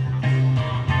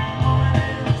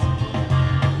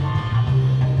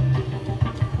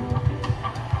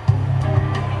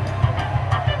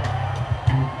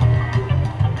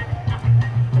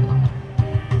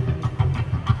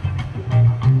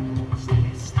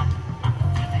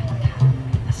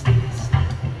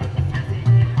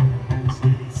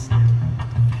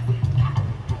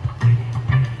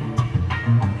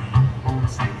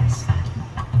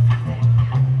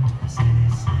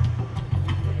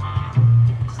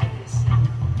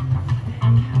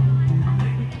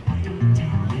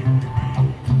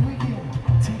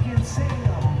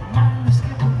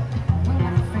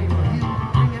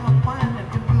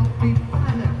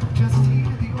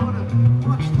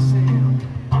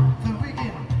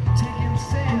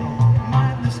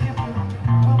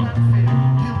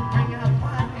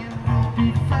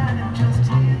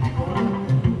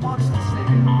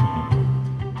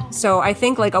 So I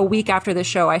think like a week after the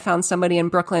show, I found somebody in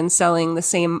Brooklyn selling the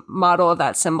same model of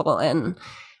that cymbal, and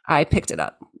I picked it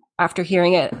up after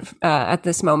hearing it at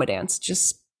this MoMA dance.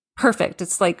 Just perfect.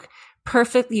 It's like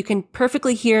perfect. You can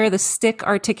perfectly hear the stick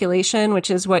articulation, which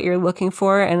is what you're looking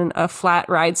for, and a flat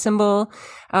ride cymbal.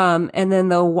 And then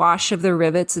the wash of the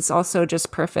rivets is also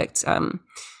just perfect.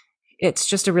 It's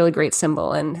just a really great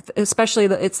cymbal. And especially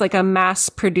it's like a mass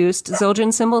produced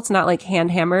Zildjian cymbal. It's not like hand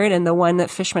hammered. And the one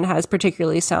that Fishman has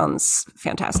particularly sounds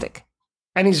fantastic.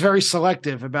 And he's very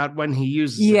selective about when he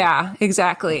uses it. Yeah,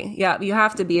 exactly. Yeah, you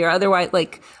have to be, or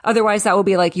otherwise that will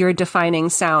be like your defining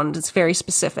sound. It's very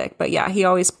specific. But yeah, he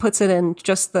always puts it in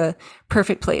just the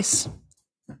perfect place.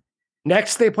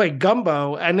 Next, they play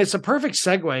Gumbo, and it's a perfect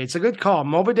segue. It's a good call.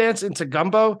 MoMA dance into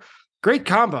Gumbo. Great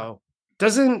combo.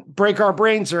 Doesn't break our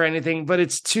brains or anything, but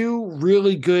it's two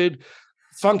really good,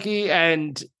 funky,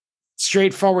 and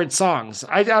straightforward songs.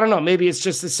 I don't know. Maybe it's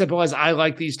just as simple as I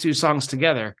like these two songs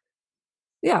together.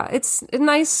 Yeah, it's a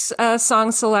nice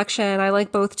song selection. I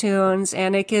like both tunes,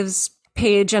 and it gives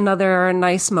Paige another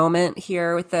nice moment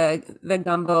here with the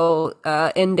Gumbo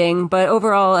ending. But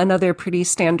overall, another pretty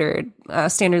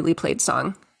standardly played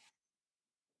song.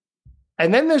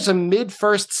 And then there's a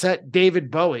mid-first set David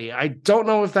Bowie. I don't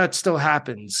know if that still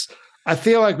happens. I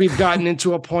feel like we've gotten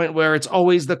into a point where it's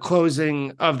always the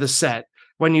closing of the set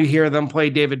when you hear them play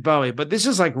David Bowie. But this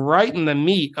is like right in the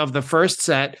meat of the first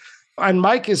set. And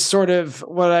Mike is sort of,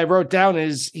 what I wrote down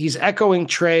is he's echoing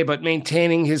Trey, but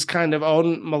maintaining his kind of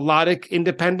own melodic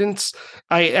independence.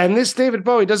 And this David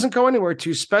Bowie doesn't go anywhere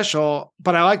too special,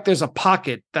 but I like there's a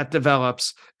pocket that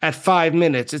develops at 5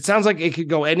 minutes. It sounds like it could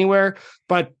go anywhere,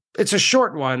 but it's a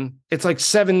short one. It's like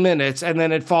 7 minutes, and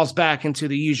then it falls back into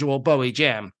the usual Bowie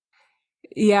jam.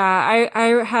 Yeah,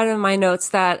 I had in my notes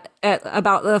that at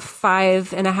about the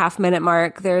 5.5 minute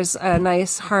mark, there's a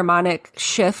nice harmonic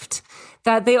shift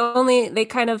that they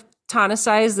kind of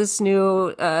tonicize this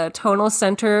new tonal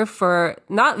center for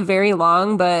not very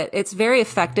long, but it's very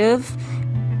effective.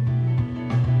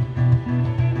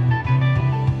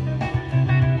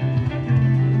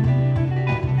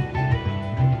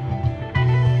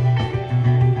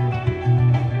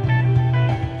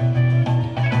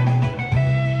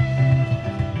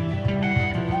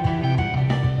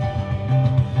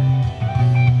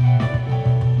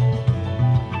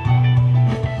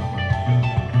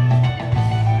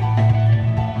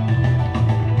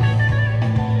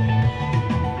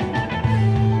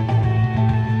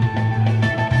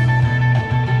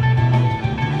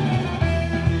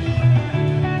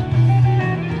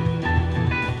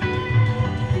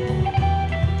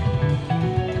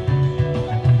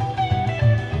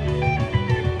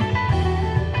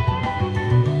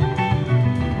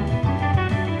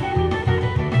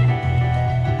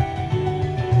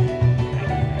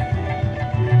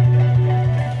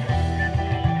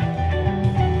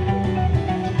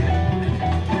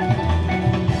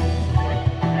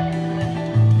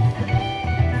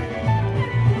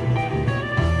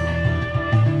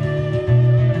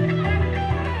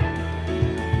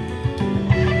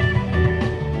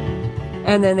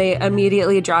 And then they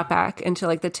immediately drop back into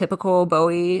like the typical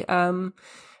Bowie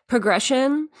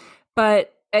progression.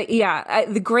 But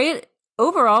the great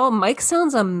overall, Mike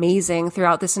sounds amazing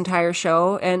throughout this entire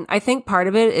show. And I think part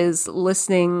of it is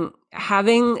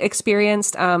having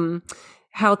experienced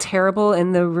how terrible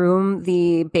in the room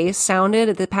the bass sounded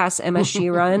at the past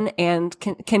MSG run and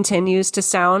continues to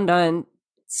sound on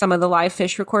some of the live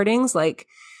Phish recordings. Like,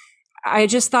 I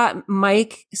just thought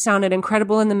Mike sounded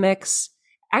incredible in the mix.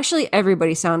 Actually,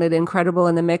 everybody sounded incredible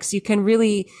in the mix. You can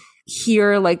really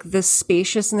hear like the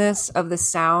spaciousness of the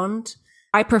sound.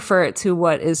 I prefer it to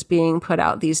what is being put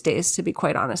out these days, to be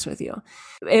quite honest with you.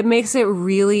 It makes it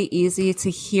really easy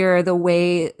to hear the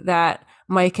way that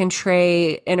Mike and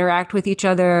Trey interact with each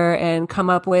other and come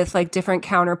up with like different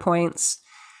counterpoints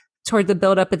toward the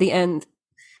buildup at the end.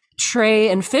 Trey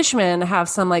and Fishman have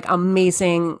some like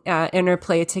amazing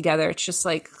interplay together. It's just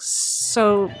like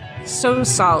so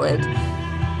solid.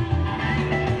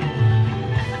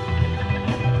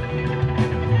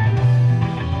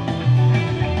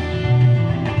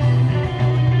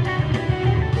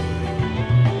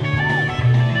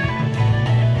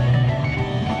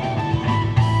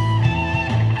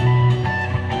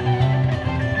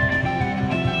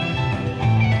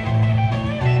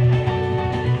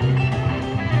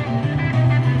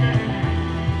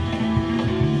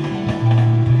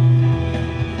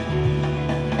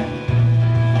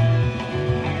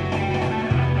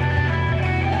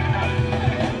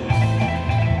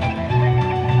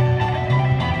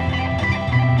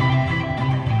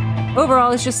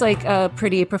 Overall, it's just like a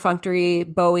pretty perfunctory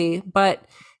Bowie, but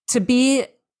to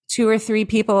 2 or 3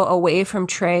 people away from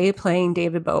Trey playing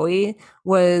David Bowie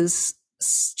was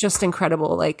just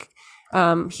incredible. Like,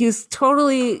 he's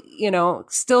totally,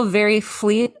 still very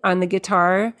fleet on the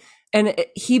guitar, and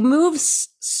he moves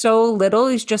so little.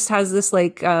 He just has this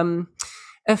like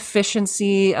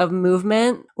efficiency of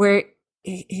movement where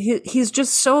he's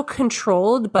just so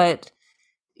controlled, but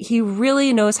he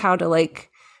really knows how to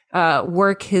like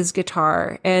work his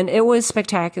guitar. And it was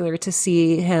spectacular to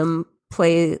see him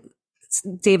play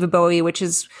David Bowie, which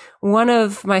is one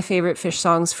of my favorite Phish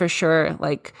songs for sure,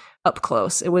 like up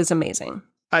close. It was amazing.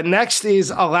 Next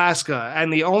is Alaska.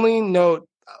 And the only note,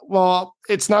 well,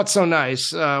 it's not so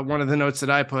nice, one of the notes that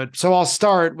I put. So I'll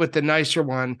start with the nicer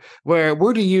one. Where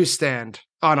do you stand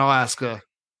on Alaska?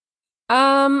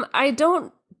 I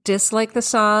don't dislike the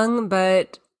song,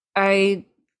 but I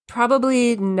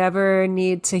probably never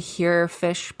need to hear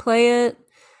Phish play it.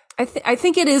 I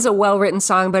think it is a well-written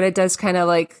song, but it does kind of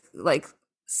like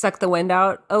suck the wind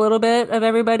out a little bit of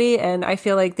everybody. And I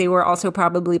feel like they were also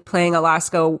probably playing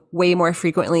Alaska way more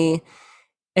frequently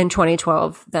in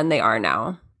 2012 than they are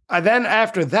now. Then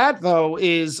after that, though,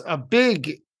 is a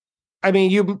big, I mean,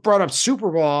 you brought up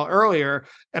Super Bowl earlier,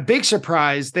 a big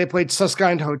surprise. They played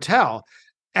Susskind Hotel.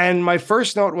 And my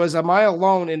first note was, am I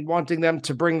alone in wanting them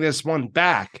to bring this one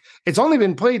back? It's only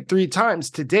been played 3 times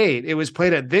to date. It was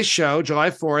played at this show,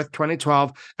 July 4th,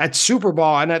 2012, at Super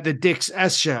Bowl and at the Dick's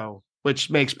S show, which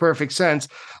makes perfect sense.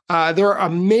 There are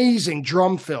amazing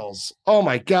drum fills. Oh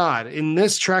my God. In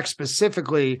this track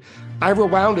specifically, I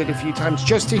rewound it a few times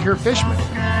just to hear Fishman.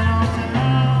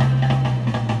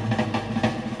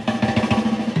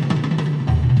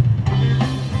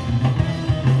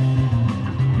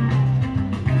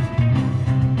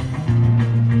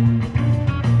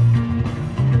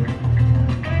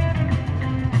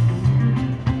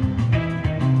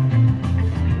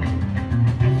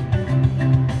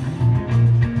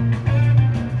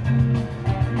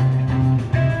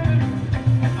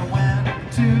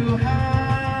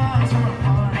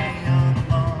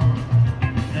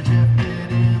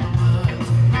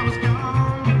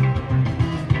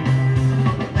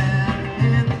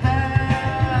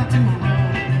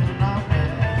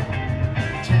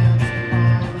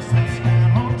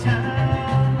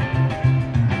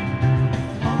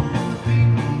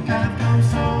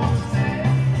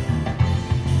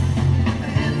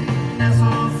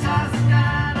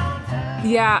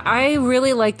 Yeah, I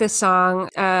really like this song.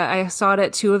 I saw it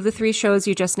at 2 of the 3 shows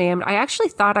you just named. I actually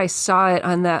thought I saw it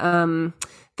on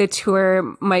the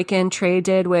tour Mike and Trey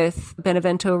did with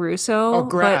Benevento Russo. Oh,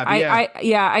 Grab, but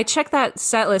yeah. I checked that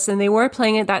set list and they were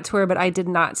playing it that tour, but I did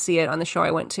not see it on the show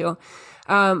I went to.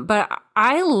 But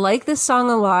I like this song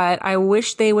a lot. I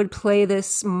wish they would play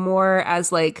this more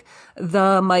as like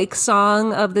the Mike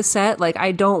song of the set. Like,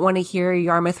 I don't want to hear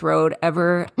Yarmouth Road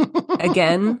ever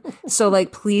again. So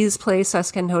like, please play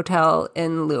Susskind Hotel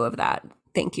in lieu of that.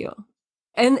 Thank you.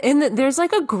 And there's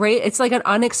like it's like an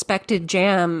unexpected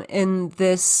jam in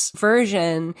this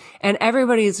version, and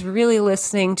everybody's really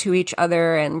listening to each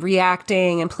other and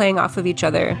reacting and playing off of each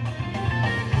other.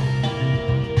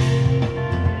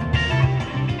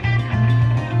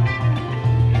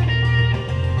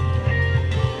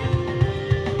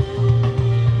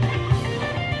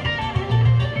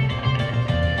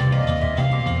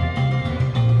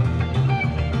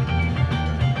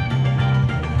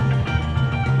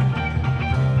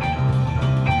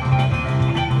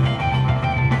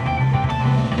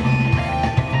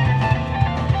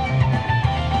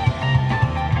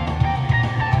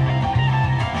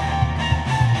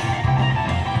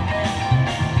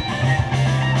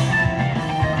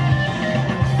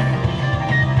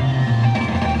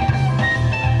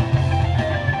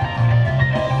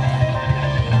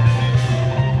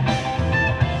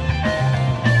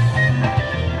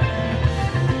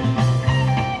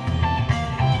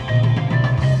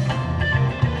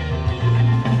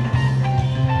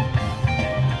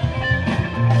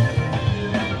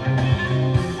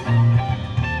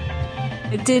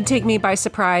 It did take me by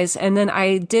surprise. And then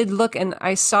I did look and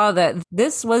I saw that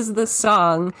this was the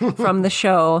song from the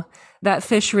show that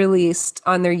Phish released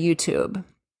on their YouTube.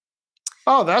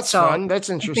 Oh, that's fun. That's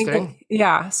interesting.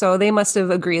 So they must have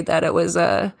agreed that it was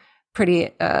a pretty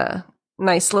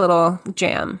nice little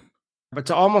jam. But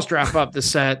to almost wrap up the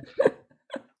set,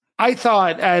 I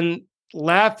thought, and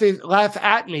laugh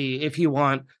at me if you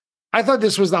want, I thought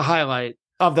this was the highlight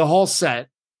of the whole set.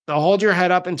 The Hold Your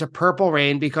Head Up into Purple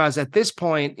Rain, because at this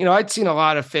point, I'd seen a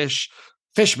lot of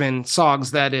Fishman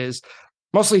songs, that is,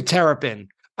 mostly Terrapin.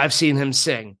 I've seen him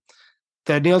sing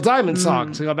the Neil Diamond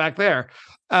songs to go back there.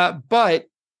 But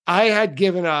I had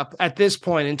given up at this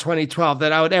point in 2012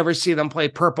 that I would ever see them play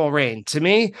Purple Rain. To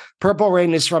me, Purple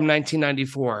Rain is from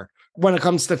 1994. When it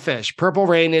comes to Phish, Purple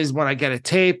Rain is when I get a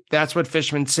tape. That's what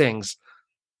Fishman sings.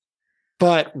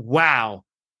 But wow,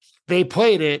 they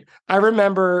played it. I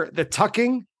remember the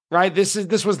tucking, right? This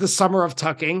was the summer of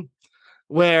tucking,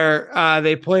 where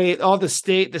they played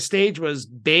the stage was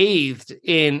bathed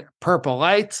in purple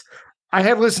lights. I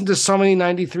had listened to so many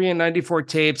 93 and 94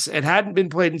 tapes. It hadn't been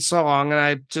played in so long. And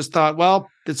I just thought, well,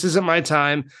 this isn't my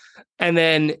time. And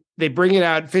then they bring it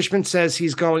out. Fishman says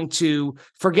he's going to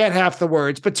forget half the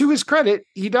words, but to his credit,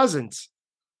 he doesn't.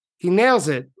 He nails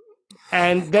it.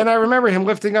 And then I remember him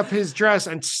lifting up his dress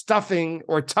and stuffing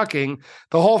or tucking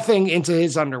the whole thing into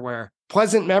his underwear.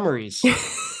 Pleasant memories.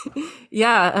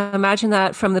 Yeah, imagine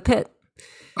that from the pit.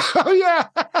 Oh, yeah.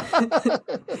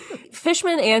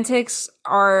 Fishman antics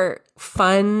are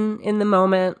fun in the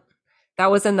moment.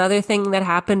 That was another thing that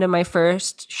happened in my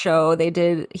first show.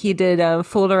 He did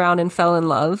Fooled Around and Fell in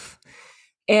Love.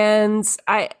 And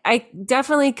I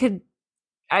definitely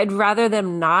I'd rather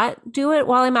them not do it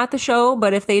while I'm at the show.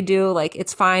 But if they do, like,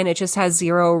 it's fine. It just has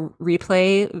zero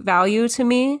replay value to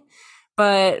me.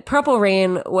 But Purple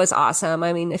Rain was awesome.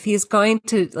 I mean, if he's going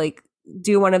to like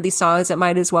do one of these songs, it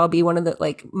might as well be one of the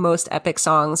like most epic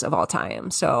songs of all time.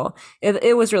 So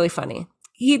it was really funny.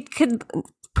 He could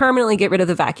permanently get rid of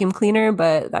the vacuum cleaner,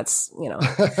 but that's,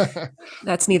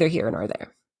 that's neither here nor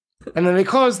there. And then they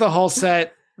closed the whole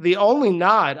set. The only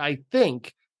nod, I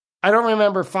think, I don't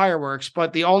remember fireworks,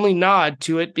 but the only nod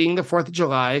to it being the 4th of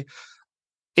July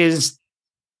is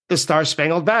the Star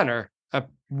Spangled Banner, a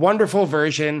wonderful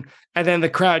version. And then the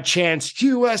crowd chants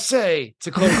USA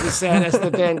to close the set as the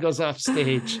band goes off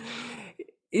stage.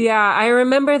 Yeah, I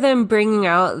remember them bringing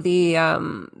out the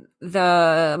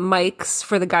mics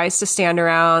for the guys to stand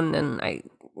around, and I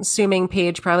assuming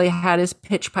Page probably had his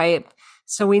pitch pipe,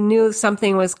 so we knew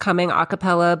something was coming a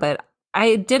cappella, but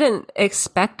I didn't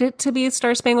expect it to be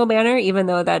Star Spangled Banner, even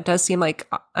though that does seem like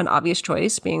an obvious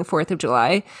choice, being 4th of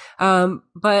July.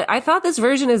 But I thought this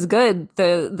version is good.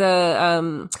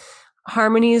 The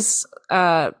harmonies,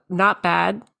 not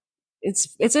bad.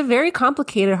 It's a very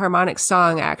complicated harmonic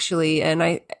song, actually,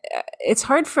 and it's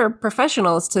hard for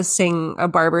professionals to sing a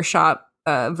barbershop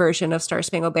version of Star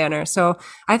Spangled Banner. So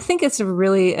I think it's a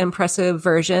really impressive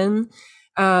version.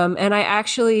 And I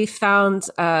actually found,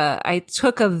 I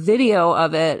took a video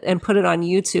of it and put it on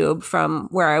YouTube from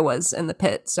where I was in the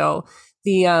pit. So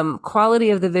the quality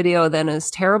of the video then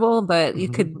is terrible, but you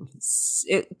could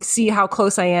see how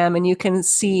close I am, and you can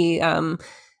see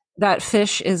that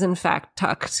Fish is in fact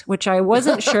tucked, which I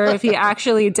wasn't sure if he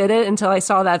actually did it until I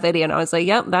saw that video. And I was like,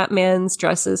 yep, that man's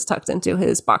dress is tucked into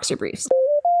his boxer briefs.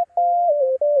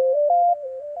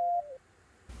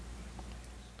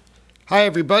 Hi,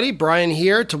 everybody. Brian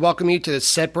here to welcome you to the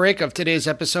set break of today's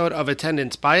episode of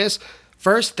Attendance Bias.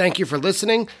 First, thank you for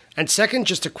listening. And second,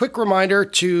 just a quick reminder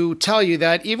to tell you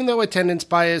that even though Attendance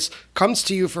Bias comes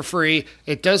to you for free,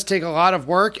 it does take a lot of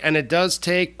work and it does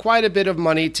take quite a bit of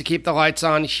money to keep the lights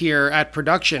on here at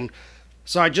production.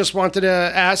 So I just wanted to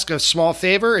ask a small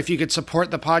favor if you could support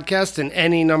the podcast in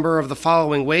any number of the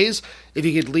following ways. If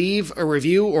you could leave a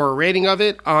review or a rating of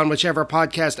it on whichever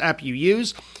podcast app you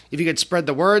use. If you could spread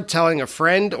the word, telling a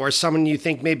friend or someone you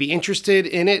think may be interested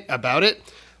in it about it.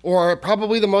 Or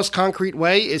probably the most concrete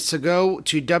way is to go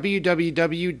to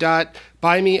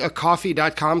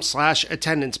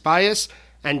www.buymeacoffee.com/attendancebias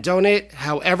and donate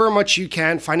however much you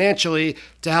can financially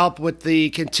to help with the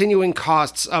continuing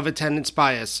costs of Attendance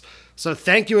Bias. So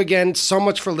thank you again so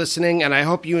much for listening, and I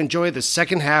hope you enjoy the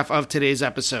second half of today's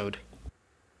episode.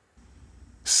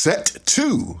 Set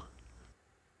 2.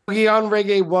 Boogie on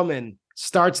Reggae Woman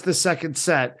starts the second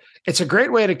set. It's a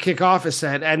great way to kick off a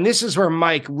set, and this is where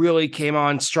Mike really came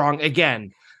on strong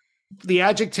again. The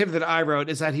adjective that I wrote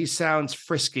is that he sounds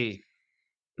frisky.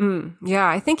 Yeah,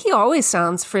 I think he always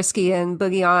sounds frisky in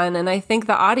Boogie On, and I think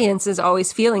the audience is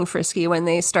always feeling frisky when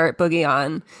they start Boogie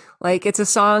On. Like, it's a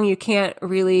song you can't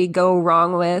really go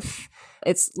wrong with.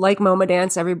 It's like Momo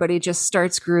Dance, everybody just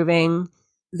starts grooving.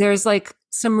 There's like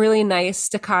some really nice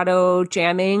staccato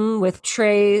jamming with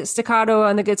Trey staccato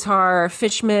on the guitar,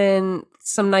 Fishman,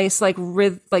 some nice like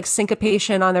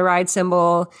syncopation on the ride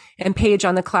cymbal, and Page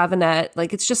on the clavinet.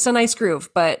 Like, it's just a nice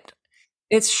groove, but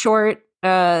it's short,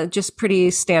 just pretty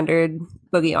standard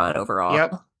Boogie On overall.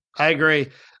 Yep, I agree.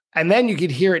 And then you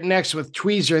could hear it next with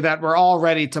Tweezer that we're all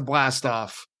ready to blast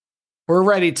off. We're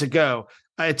ready to go.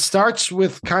 It starts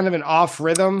with kind of an off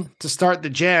rhythm to start the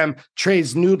jam.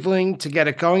 Trey's noodling to get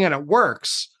it going, and it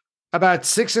works. About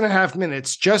 6.5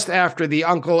 minutes just after the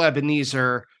Uncle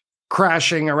Ebenezer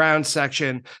crashing around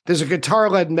section, there's a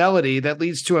guitar-led melody that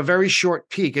leads to a very short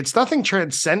peak. It's nothing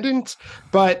transcendent,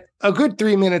 but a good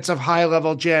 3 minutes of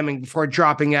high-level jamming before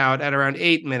dropping out at around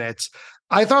 8 minutes.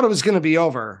 I thought it was going to be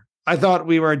over. I thought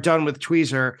we were done with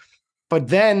Tweezer, but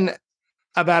then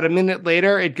about a minute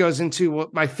later, it goes into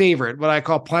my favorite, what I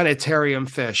call planetarium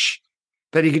fish,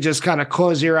 that you could just kind of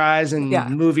close your eyes and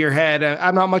move your head.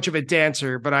 I'm not much of a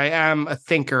dancer, but I am a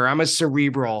thinker. I'm a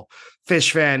cerebral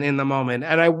Fish fan in the moment.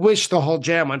 And I wish the whole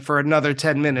jam went for another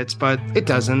 10 minutes, but it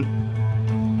doesn't.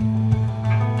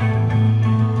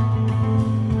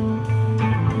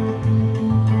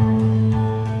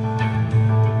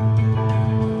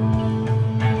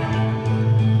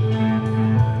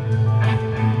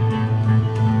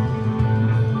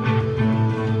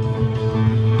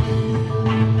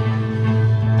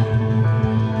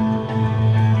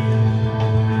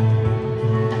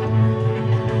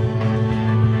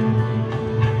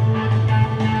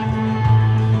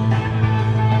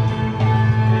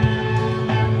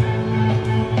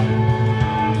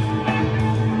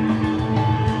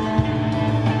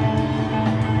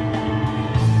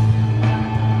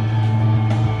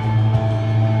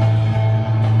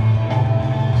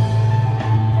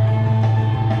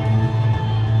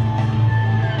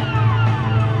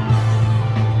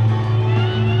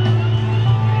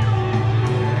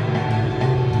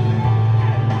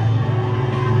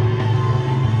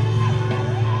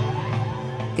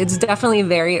 It's definitely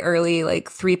very early, like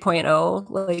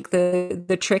 3.0, like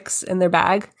the tricks in their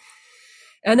bag.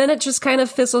 And then it just kind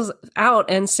of fizzles out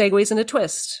and segues into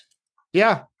twist.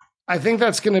 Yeah, I think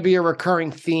that's going to be a recurring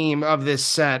theme of this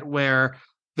set, where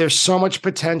there's so much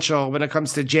potential when it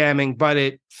comes to jamming, but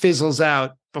it fizzles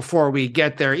out before we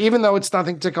get there, even though it's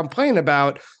nothing to complain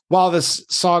about while this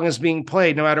song is being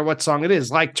played, no matter what song it is,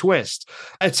 like Twist.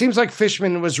 It seems like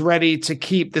Fishman was ready to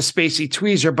keep the spacey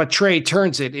tweezer, but Trey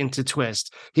turns it into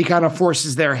Twist. He kind of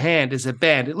forces their hand as a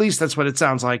band. At least that's what it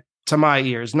sounds like to my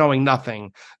ears, knowing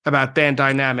nothing about band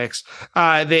dynamics.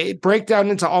 They break down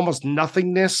into almost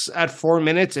nothingness at 4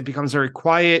 minutes. It becomes very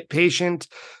quiet, patient,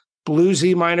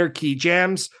 bluesy minor key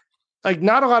jams. Like,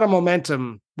 not a lot of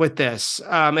momentum with this.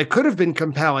 It could have been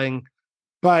compelling,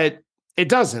 but it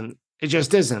doesn't. It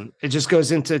just isn't. It just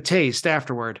goes into taste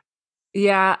afterward.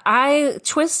 Yeah,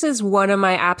 Twist is one of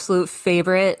my absolute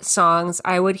favorite songs.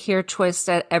 I would hear Twist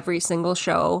at every single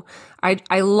show.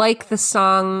 I like the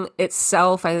song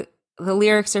itself. The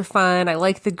lyrics are fun. I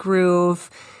like the groove.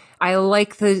 I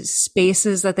like the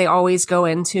spaces that they always go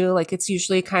into. Like, it's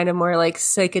usually kind of more like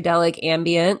psychedelic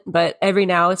ambient, but every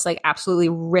now it's like absolutely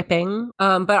ripping.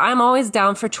 But I'm always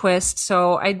down for Twist.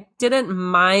 So I didn't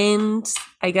mind,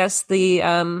 I guess, the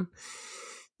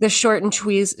shortened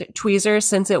tweezer,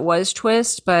 since it was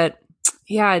Twist. But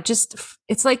yeah,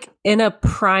 it's like in a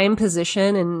prime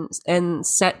position in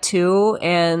set 2,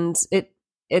 and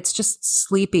it's just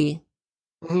sleepy.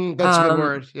 That's a good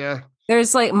word. Yeah.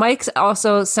 There's like Mike's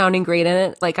also sounding great in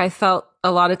it. Like, I felt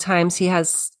a lot of times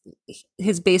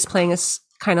his bass playing is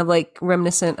kind of like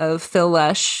reminiscent of Phil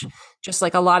Lesh, just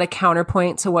like a lot of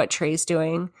counterpoint to what Trey's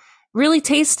doing. Really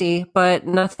tasty, but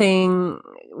nothing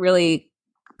really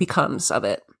becomes of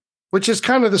it. Which is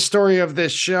kind of the story of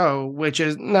this show, which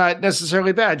is not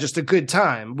necessarily bad, just a good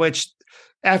time, which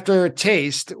after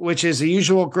Taste, which is a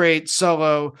usual great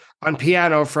solo on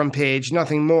piano from Page,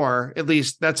 nothing more. At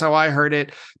least that's how I heard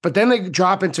it. But then they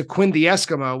drop into Quinn the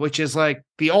Eskimo, which is like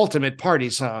the ultimate party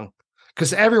song,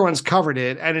 because everyone's covered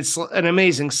it, and it's an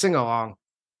amazing sing-along.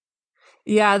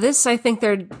 Yeah, I think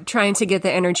they're trying to get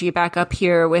the energy back up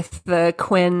here with the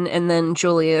Quinn and then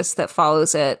Julius that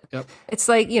follows it. Yep. It's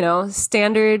like,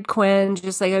 standard Quinn,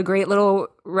 just like a great little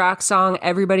rock song.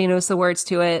 Everybody knows the words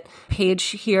to it. Page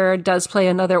here does play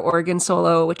another organ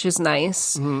solo, which is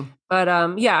nice. Mm-hmm.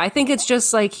 But yeah, I think it's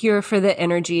just like here for the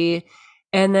energy.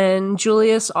 And then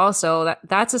Julius also,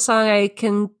 that's a song I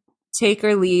can take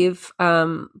or leave.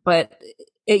 But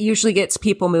it usually gets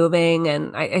people moving,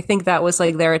 and I think that was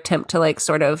like their attempt to like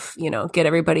sort of, get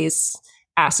everybody's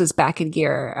asses back in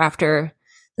gear after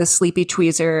the sleepy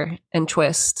tweezer and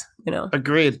Twist,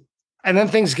 Agreed. And then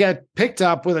things get picked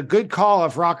up with a good call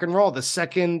of Rock and Roll, the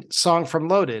second song from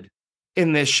Loaded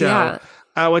in this show. Yeah.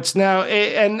 It's now,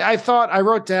 and I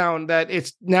wrote down that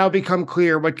it's now become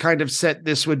clear what kind of set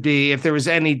this would be, if there was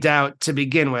any doubt to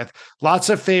begin with. Lots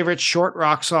of favorite short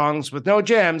rock songs with no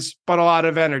jams, but a lot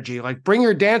of energy. Like, bring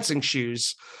your dancing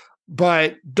shoes,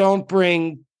 but don't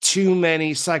bring too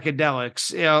many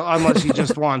psychedelics, unless you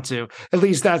just want to. At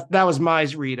least that was my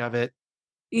read of it.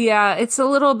 Yeah, it's a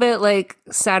little bit like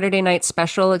Saturday Night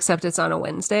Special, except it's on a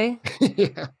Wednesday.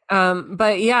 Yeah.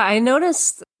 But yeah, I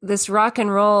noticed this Rock and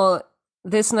Roll.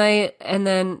 this night. And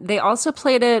then they also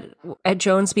played it at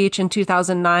Jones Beach in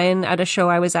 2009 at a show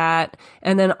I was at.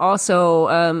 And then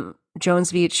also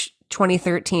Jones Beach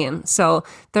 2013. So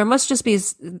there must just be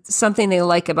something they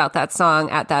like about that song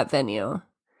at that venue.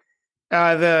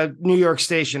 The New York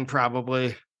station,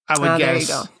 probably, I would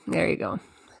guess. There you go.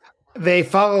 They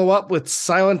follow up with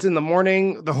Silent in the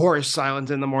Morning. The horse Silent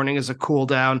in the Morning is a cool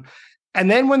down. And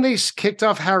then when they kicked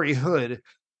off Harry Hood,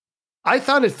 I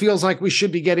thought it feels like we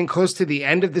should be getting close to the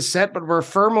end of the set, but we're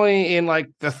firmly in like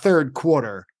the third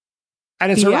quarter.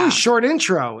 And it's a really short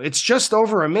intro. It's just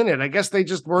over a minute. I guess they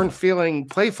just weren't feeling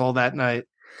playful that night.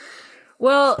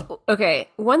 Well, okay.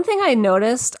 One thing I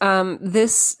noticed,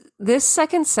 this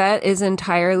second set is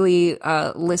entirely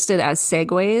listed as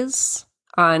segues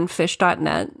on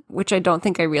Phish.net, which I don't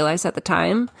think I realized at the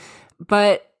time.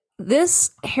 But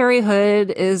this Harry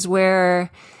Hood is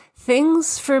where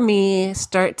things for me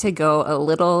start to go a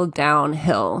little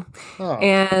downhill. Oh.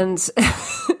 And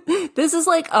this is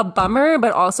like a bummer,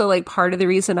 but also like part of the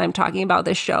reason I'm talking about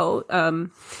this show.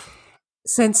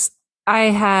 Since I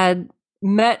had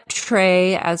met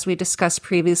Trey, as we discussed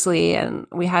previously, and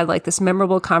we had like this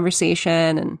memorable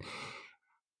conversation, and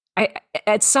I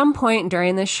at some point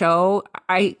during the show,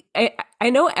 I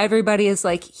know everybody is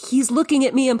like, he's looking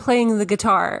at me and playing the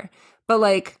guitar, but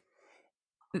like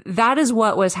that is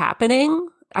what was happening.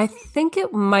 I think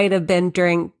it might have been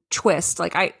during Twist.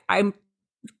 Like I'm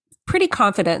pretty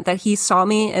confident that he saw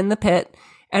me in the pit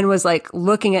and was like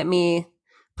looking at me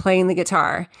playing the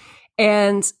guitar.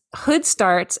 And Hood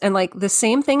starts and like the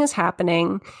same thing is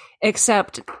happening,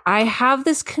 except I have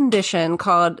this condition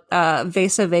called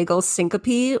vasovagal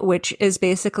syncope, which is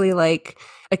basically like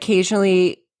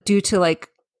occasionally due to like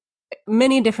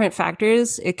many different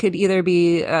factors. It could either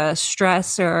be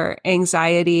stress or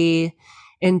anxiety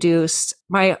induced.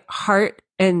 My heart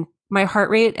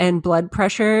rate and blood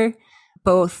pressure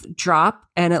both drop,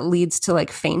 and it leads to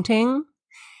like fainting.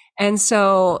 And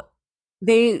so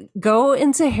they go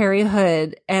into Harry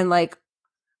Hood, and like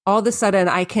all of a sudden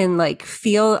I can like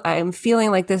I'm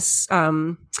feeling like this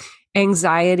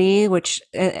anxiety, which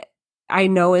I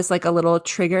know is like a little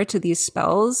trigger to these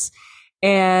spells.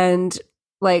 And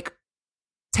like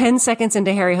 10 seconds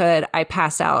into Harry Hood, I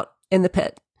pass out in the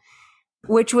pit,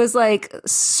 which was like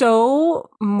so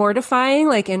mortifying,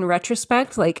 like in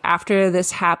retrospect, like after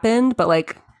this happened. But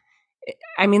like,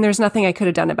 I mean, there's nothing I could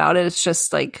have done about it. It's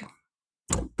just like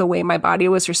the way my body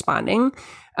was responding.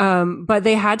 But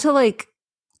they had to like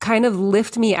kind of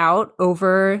lift me out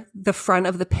over the front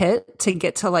of the pit to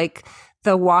get to like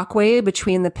the walkway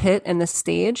between the pit and the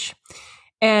stage.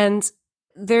 And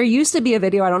there used to be a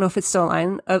video, I don't know if it's still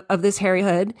online, of this Harry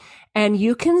Hood. And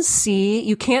you can't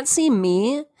see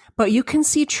me, but you can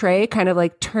see Trey kind of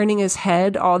like turning his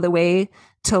head all the way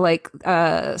to like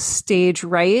stage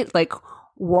right, like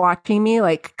watching me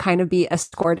like kind of be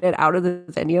escorted out of the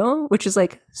venue, which is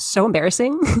like so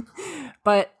embarrassing,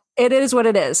 but it is what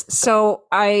it is. So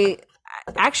I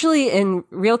actually in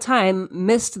real time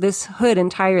missed this Hood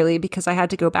entirely because I had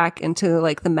to go back into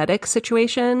like the medic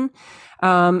situation.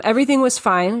 Everything was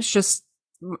fine. It's just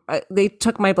they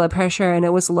took my blood pressure and it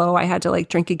was low. I had to like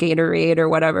drink a Gatorade or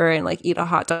whatever and like eat a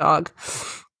hot dog.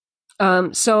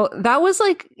 So that was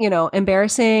like,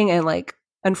 embarrassing and like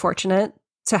unfortunate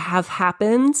to have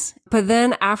happened. But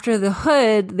then after the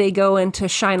Hood, they go into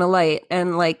Shine a Light.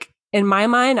 And like in my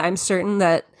mind, I'm certain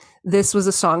that this was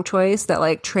a song choice that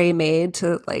like Trey made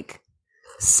to like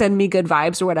send me good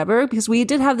vibes or whatever, because we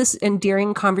did have this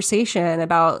endearing conversation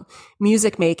about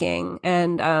music making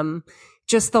and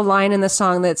just the line in the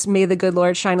song that's "May the good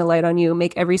Lord shine a light on you,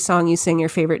 make every song you sing your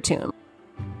favorite tune."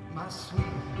 My sweet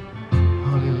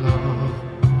holy love.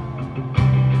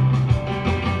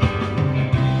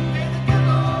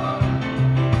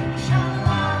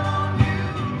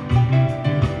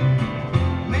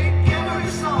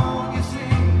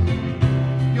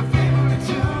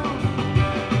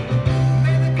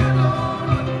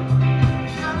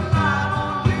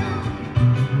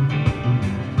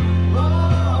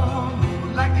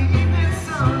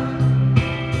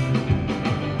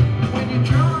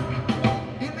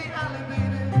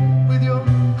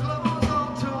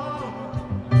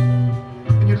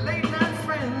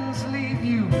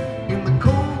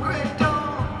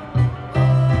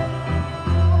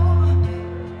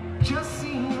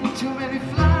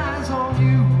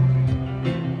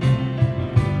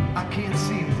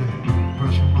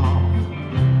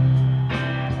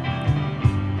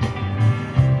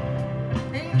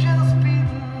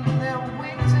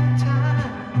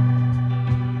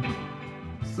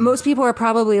 Most people are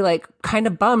probably like kind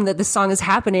of bummed that this song is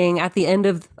happening at the end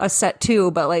of a set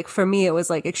too, but like for me it was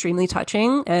like extremely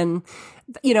touching. And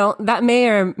that may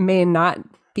or may not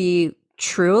be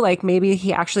true. Like maybe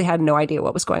he actually had no idea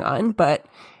what was going on. But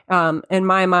in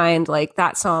my mind, like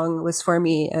that song was for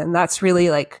me. And that's really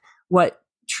like what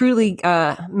truly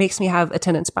makes me have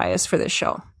attendance bias for this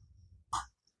show.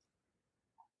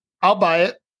 I'll buy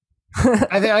it.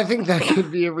 I think that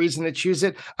could be a reason to choose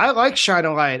it. I like Shine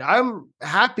a Light. I'm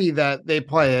happy that they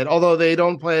play it, although they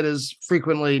don't play it as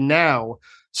frequently now,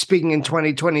 speaking in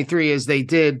 2023, as they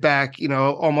did back,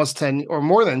 almost 10 or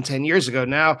more than 10 years ago.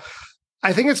 Now,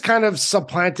 I think it's kind of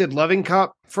supplanted Loving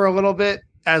Cup for a little bit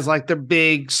as like the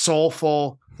big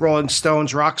soulful Rolling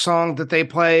Stones rock song that they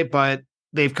play, but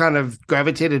they've kind of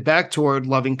gravitated back toward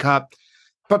Loving Cup.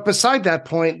 But beside that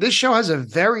point, this show has a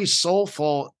very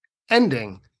soulful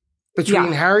ending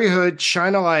between Harry Hood,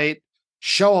 Shine a Light,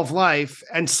 Show of Life,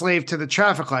 and Slave to the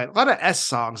Traffic Light. A lot of S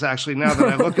songs, actually, now that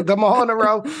I look at them all in a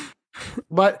row.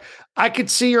 But I could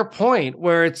see your point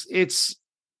where it's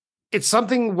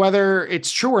something, whether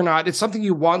it's true or not, it's something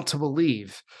you want to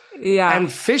believe. Yeah. And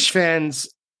Phish fans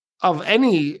of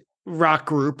any rock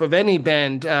group, of any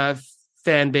band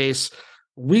fan base,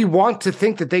 we want to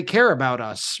think that they care about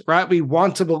us, right? We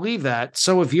want to believe that.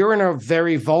 So if you're in a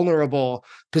very vulnerable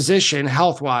position,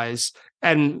 health-wise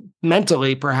and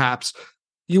mentally, perhaps,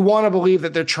 you want to believe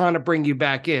that they're trying to bring you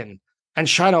back in. And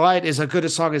Shine a Light is as good a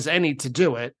song as any to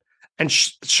do it. And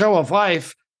Show of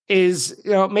Life is,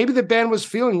 maybe the band was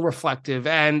feeling reflective.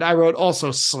 And I wrote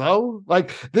also slow.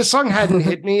 Like this song hadn't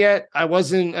hit me yet. I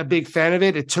wasn't a big fan of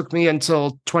it. It took me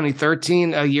until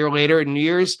 2013, a year later in New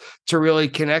Year's, to really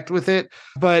connect with it.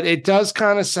 But it does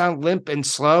kind of sound limp and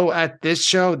slow at this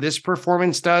show. This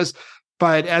performance does.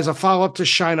 But as a follow-up to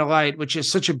Shine a Light, which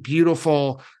is such a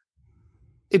beautiful,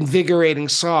 invigorating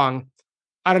song,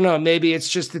 I don't know, maybe it's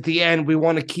just at the end we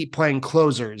want to keep playing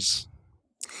closers.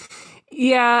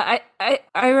 Yeah,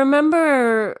 I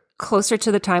remember closer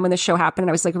to the time when the show happened,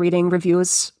 I was like reading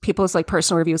reviews, people's like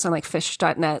personal reviews on like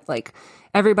Phish.net. Like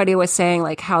everybody was saying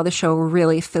like how the show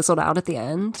really fizzled out at the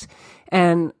end.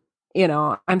 And,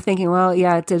 I'm thinking, well,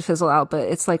 yeah, it did fizzle out, but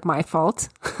it's like my fault.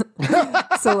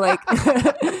 So like,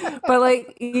 but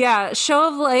like, yeah, Show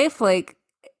of Life, like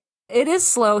it is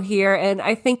slow here. And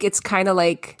I think it's kind of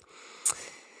like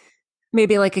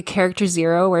maybe like a character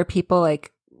zero where people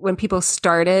like, when people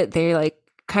start it, they like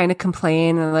kind of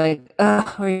complain and like,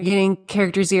 we're getting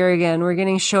character zero again. We're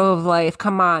getting Show of Life.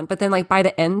 Come on. But then like by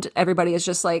the end, everybody is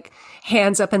just like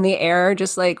hands up in the air,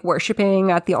 just like worshiping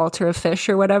at the altar of Phish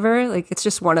or whatever. Like it's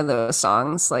just one of those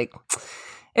songs. Like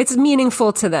it's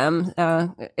meaningful to them.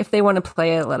 If they want to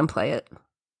play it, let them play it.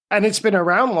 And it's been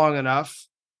around long enough,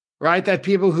 right? That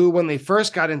people who, when they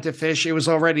first got into Phish, it was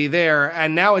already there.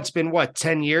 And now it's been,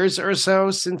 10 years or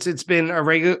so since it's been a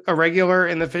regular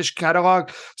in the Phish catalog.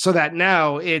 So that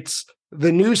now it's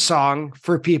the new song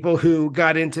for people who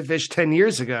got into Phish 10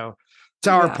 years ago.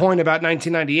 To our point about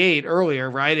 1998 earlier,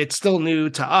 right? It's still new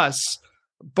to us,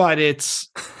 but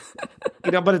it's,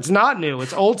 but it's not new.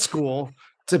 It's old school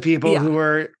to people who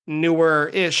are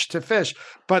newer-ish to Phish.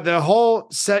 But the whole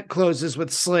set closes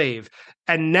with Slave.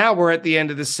 And now we're at the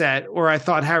end of the set, or I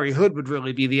thought Harry Hood would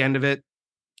really be the end of it.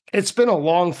 It's been a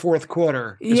long fourth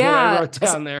quarter, is what I wrote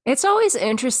down there. It's always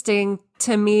interesting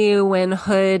to me when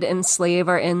Hood and Slave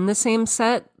are in the same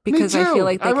set, because I feel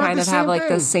like they kind of have like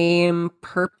the same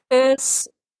purpose.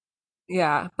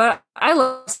 Yeah, but I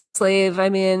love Slave. I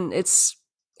mean, it's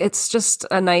just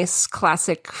a nice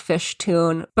classic Phish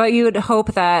tune. But you would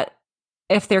hope that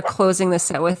if they're closing the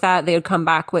set with that, they would come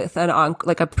back with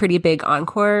like a pretty big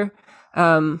encore.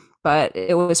 But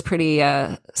it was pretty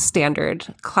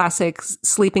standard classic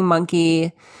Sleeping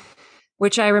Monkey,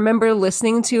 which I remember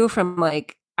listening to from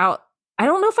like out. I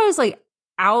don't know if I was like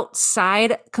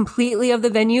outside completely of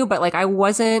the venue, but like I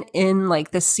wasn't in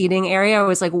like the seating area. I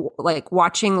was like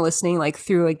watching, listening like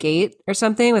through a gate or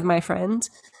something with my friend.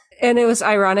 And it was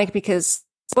ironic because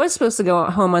I was supposed to go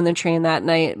home on the train that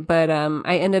night, but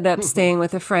I ended up staying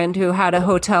with a friend who had a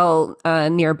hotel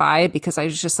nearby because I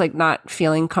was just like not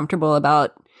feeling comfortable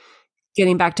about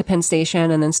getting back to Penn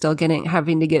Station and then still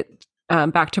having to get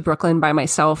back to Brooklyn by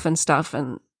myself and stuff.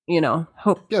 And,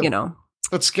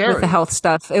 that's scary. With the health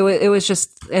stuff. It was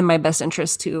just in my best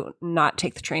interest to not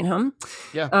take the train home.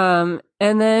 Yeah.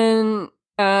 And then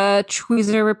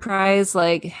Tweezer Reprise,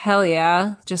 like, hell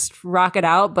yeah, just rock it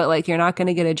out, but like you're not going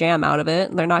to get a jam out of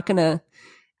it. They're not going to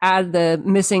add the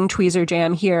missing Tweezer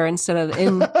jam here instead of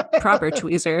in proper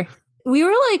Tweezer. We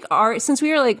were like, since we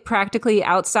were like practically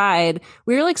outside,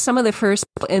 we were like some of the first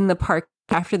in the park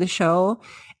after the show,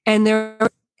 and there were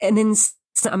an insane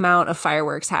amount of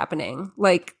fireworks happening.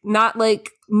 Like not like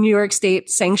New York State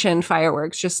sanctioned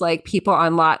fireworks, just like people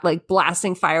on lot, like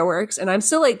blasting fireworks. And I'm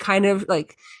still like kind of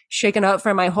like shaken up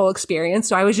from my whole experience.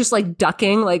 So I was just like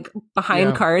ducking like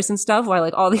behind cars and stuff while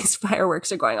like all these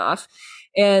fireworks are going off.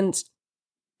 And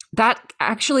that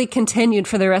actually continued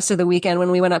for the rest of the weekend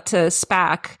when we went up to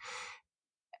SPAC.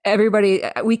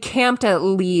 We camped at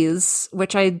Lee's,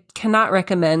 which I cannot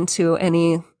recommend to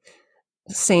any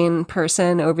sane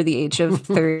person over the age of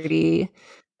 30.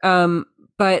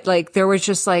 But like there was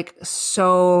just like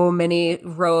so many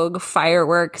rogue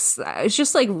fireworks. It's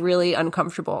just like really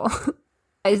uncomfortable.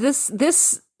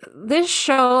 This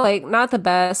show, like not the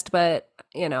best, but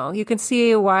you know, you can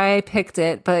see why I picked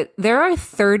it. But there are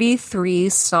 33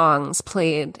 songs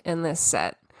played in this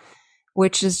set,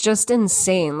 which is just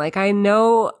insane. Like I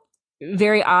know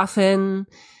very often,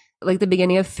 like the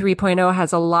beginning of 3.0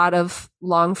 has a lot of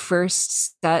long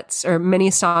first sets or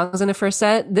mini songs in the first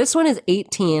set. This one is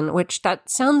 18, which that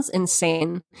sounds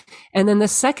insane. And then the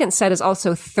second set is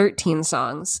also 13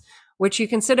 songs, which you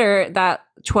consider that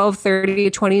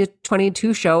 12:30,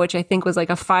 2022 show, which I think was like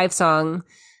a 5-song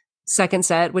second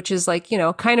set, which is like, you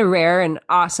know, kind of rare and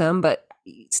awesome, but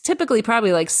it's typically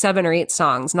probably like 7 or 8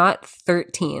 songs, not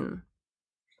 13.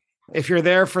 If you're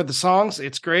there for the songs,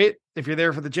 it's great. If you're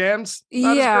there for the jams,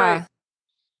 yeah.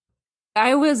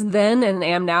 I was then and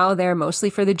am now there mostly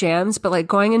for the jams, but like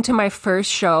going into my first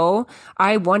show,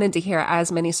 I wanted to hear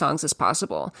as many songs as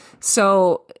possible.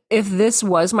 So if this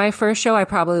was my first show, I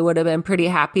probably would have been pretty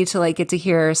happy to like get to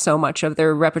hear so much of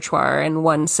their repertoire in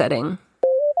one setting.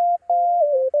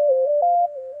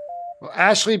 Well,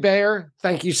 Ashley Bayer,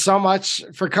 thank you so much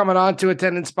for coming on to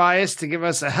Attendance Bias to give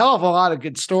us a hell of a lot of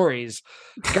good stories.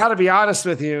 Got to be honest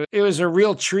with you, it was a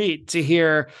real treat to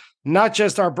hear not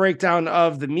just our breakdown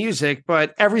of the music,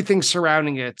 but everything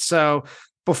surrounding it. So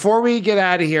before we get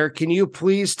out of here, can you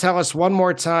please tell us one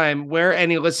more time where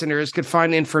any listeners could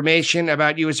find information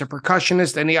about you as a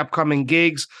percussionist, any upcoming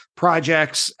gigs,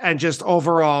 projects, and just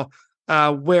overall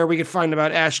where we could find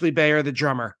about Ashley Bayer, the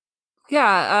drummer?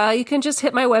 Yeah, you can just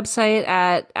hit my website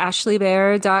at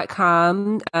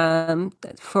ashleybayer.com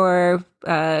for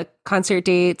concert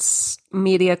dates,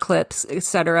 media clips,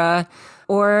 etc.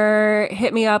 Or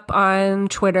hit me up on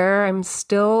Twitter. I'm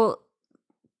still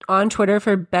on Twitter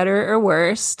for better or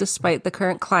worse, despite the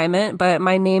current climate. But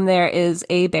my name there is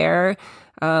abear,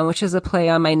 which is a play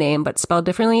on my name, but spelled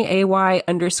differently,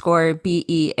 AY_BEAR.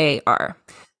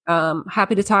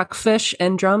 Happy to talk fish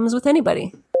and drums with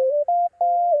anybody.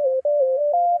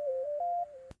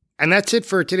 And that's it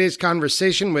for today's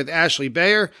conversation with Ashley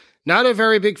Bayer. Not a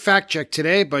very big fact check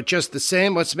today, but just the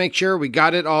same, let's make sure we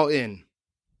got it all in.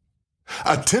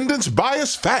 Attendance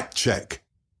Bias Fact Check.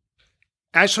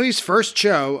 Ashley's first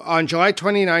show on July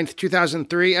 29th,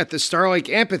 2003 at the Starlake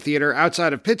Amphitheater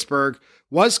outside of Pittsburgh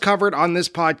was covered on this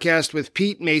podcast with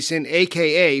Pete Mason,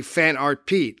 aka Fan Art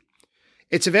Pete.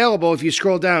 It's available if you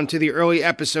scroll down to the early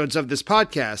episodes of this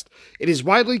podcast. It is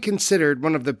widely considered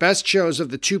one of the best shows of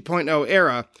the 2.0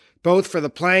 era, both for the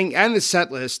playing and the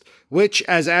set list, which,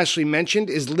 as Ashley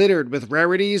mentioned, is littered with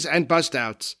rarities and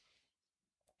bust-outs.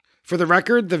 For the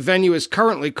record, the venue is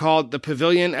currently called the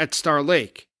Pavilion at Star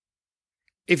Lake.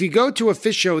 If you go to a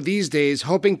Phish show these days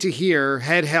hoping to hear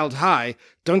Head Held High,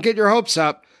 don't get your hopes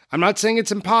up. I'm not saying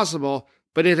it's impossible,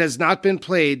 but it has not been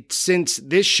played since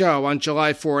this show on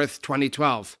July 4th,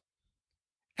 2012.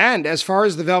 And as far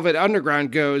as the Velvet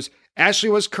Underground goes, Ashley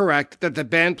was correct that the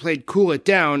band played Cool It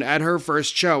Down at her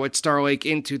first show at Star Lake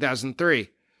in 2003.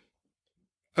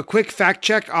 A quick fact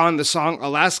check on the song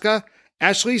Alaska.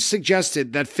 Ashley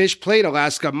suggested that Phish played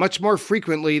Alaska much more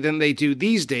frequently than they do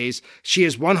these days. She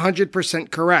is 100%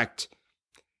 correct.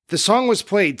 The song was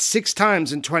played 6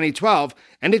 times in 2012,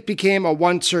 and it became a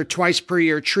once or twice per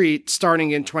year treat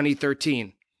starting in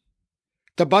 2013.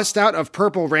 The bust out of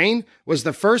Purple Rain was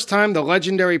the first time the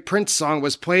legendary Prince song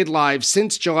was played live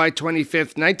since July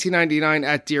 25th, 1999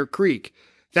 at Deer Creek.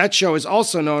 That show is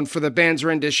also known for the band's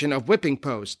rendition of Whipping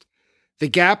Post. The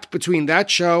gap between that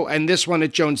show and this one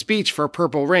at Jones Beach for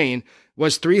Purple Rain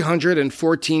was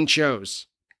 314 shows.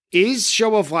 Is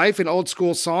Show of Life an old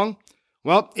school song?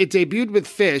 Well, it debuted with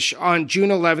Phish on June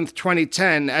 11th,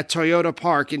 2010 at Toyota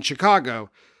Park in Chicago.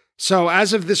 So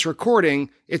as of this recording,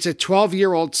 it's a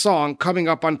 12-year-old song coming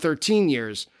up on 13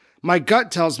 years. My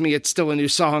gut tells me it's still a new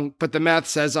song, but the math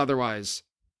says otherwise.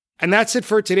 And that's it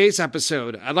for today's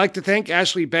episode. I'd like to thank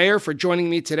Ashley Bayer for joining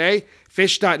me today,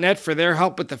 Phish.net for their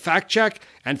help with the fact check,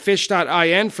 and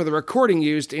Phish.in for the recording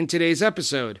used in today's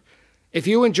episode. If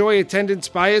you enjoy Attendance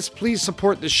Bias, please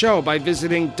support the show by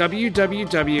visiting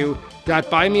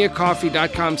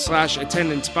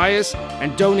www.buymeacoffee.com/attendancebias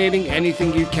and donating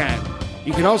anything you can.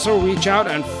 You can also reach out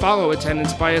and follow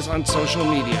Attendance Bias on social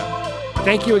media.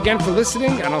 Thank you again for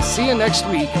listening, and I'll see you next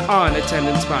week on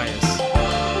Attendance Bias.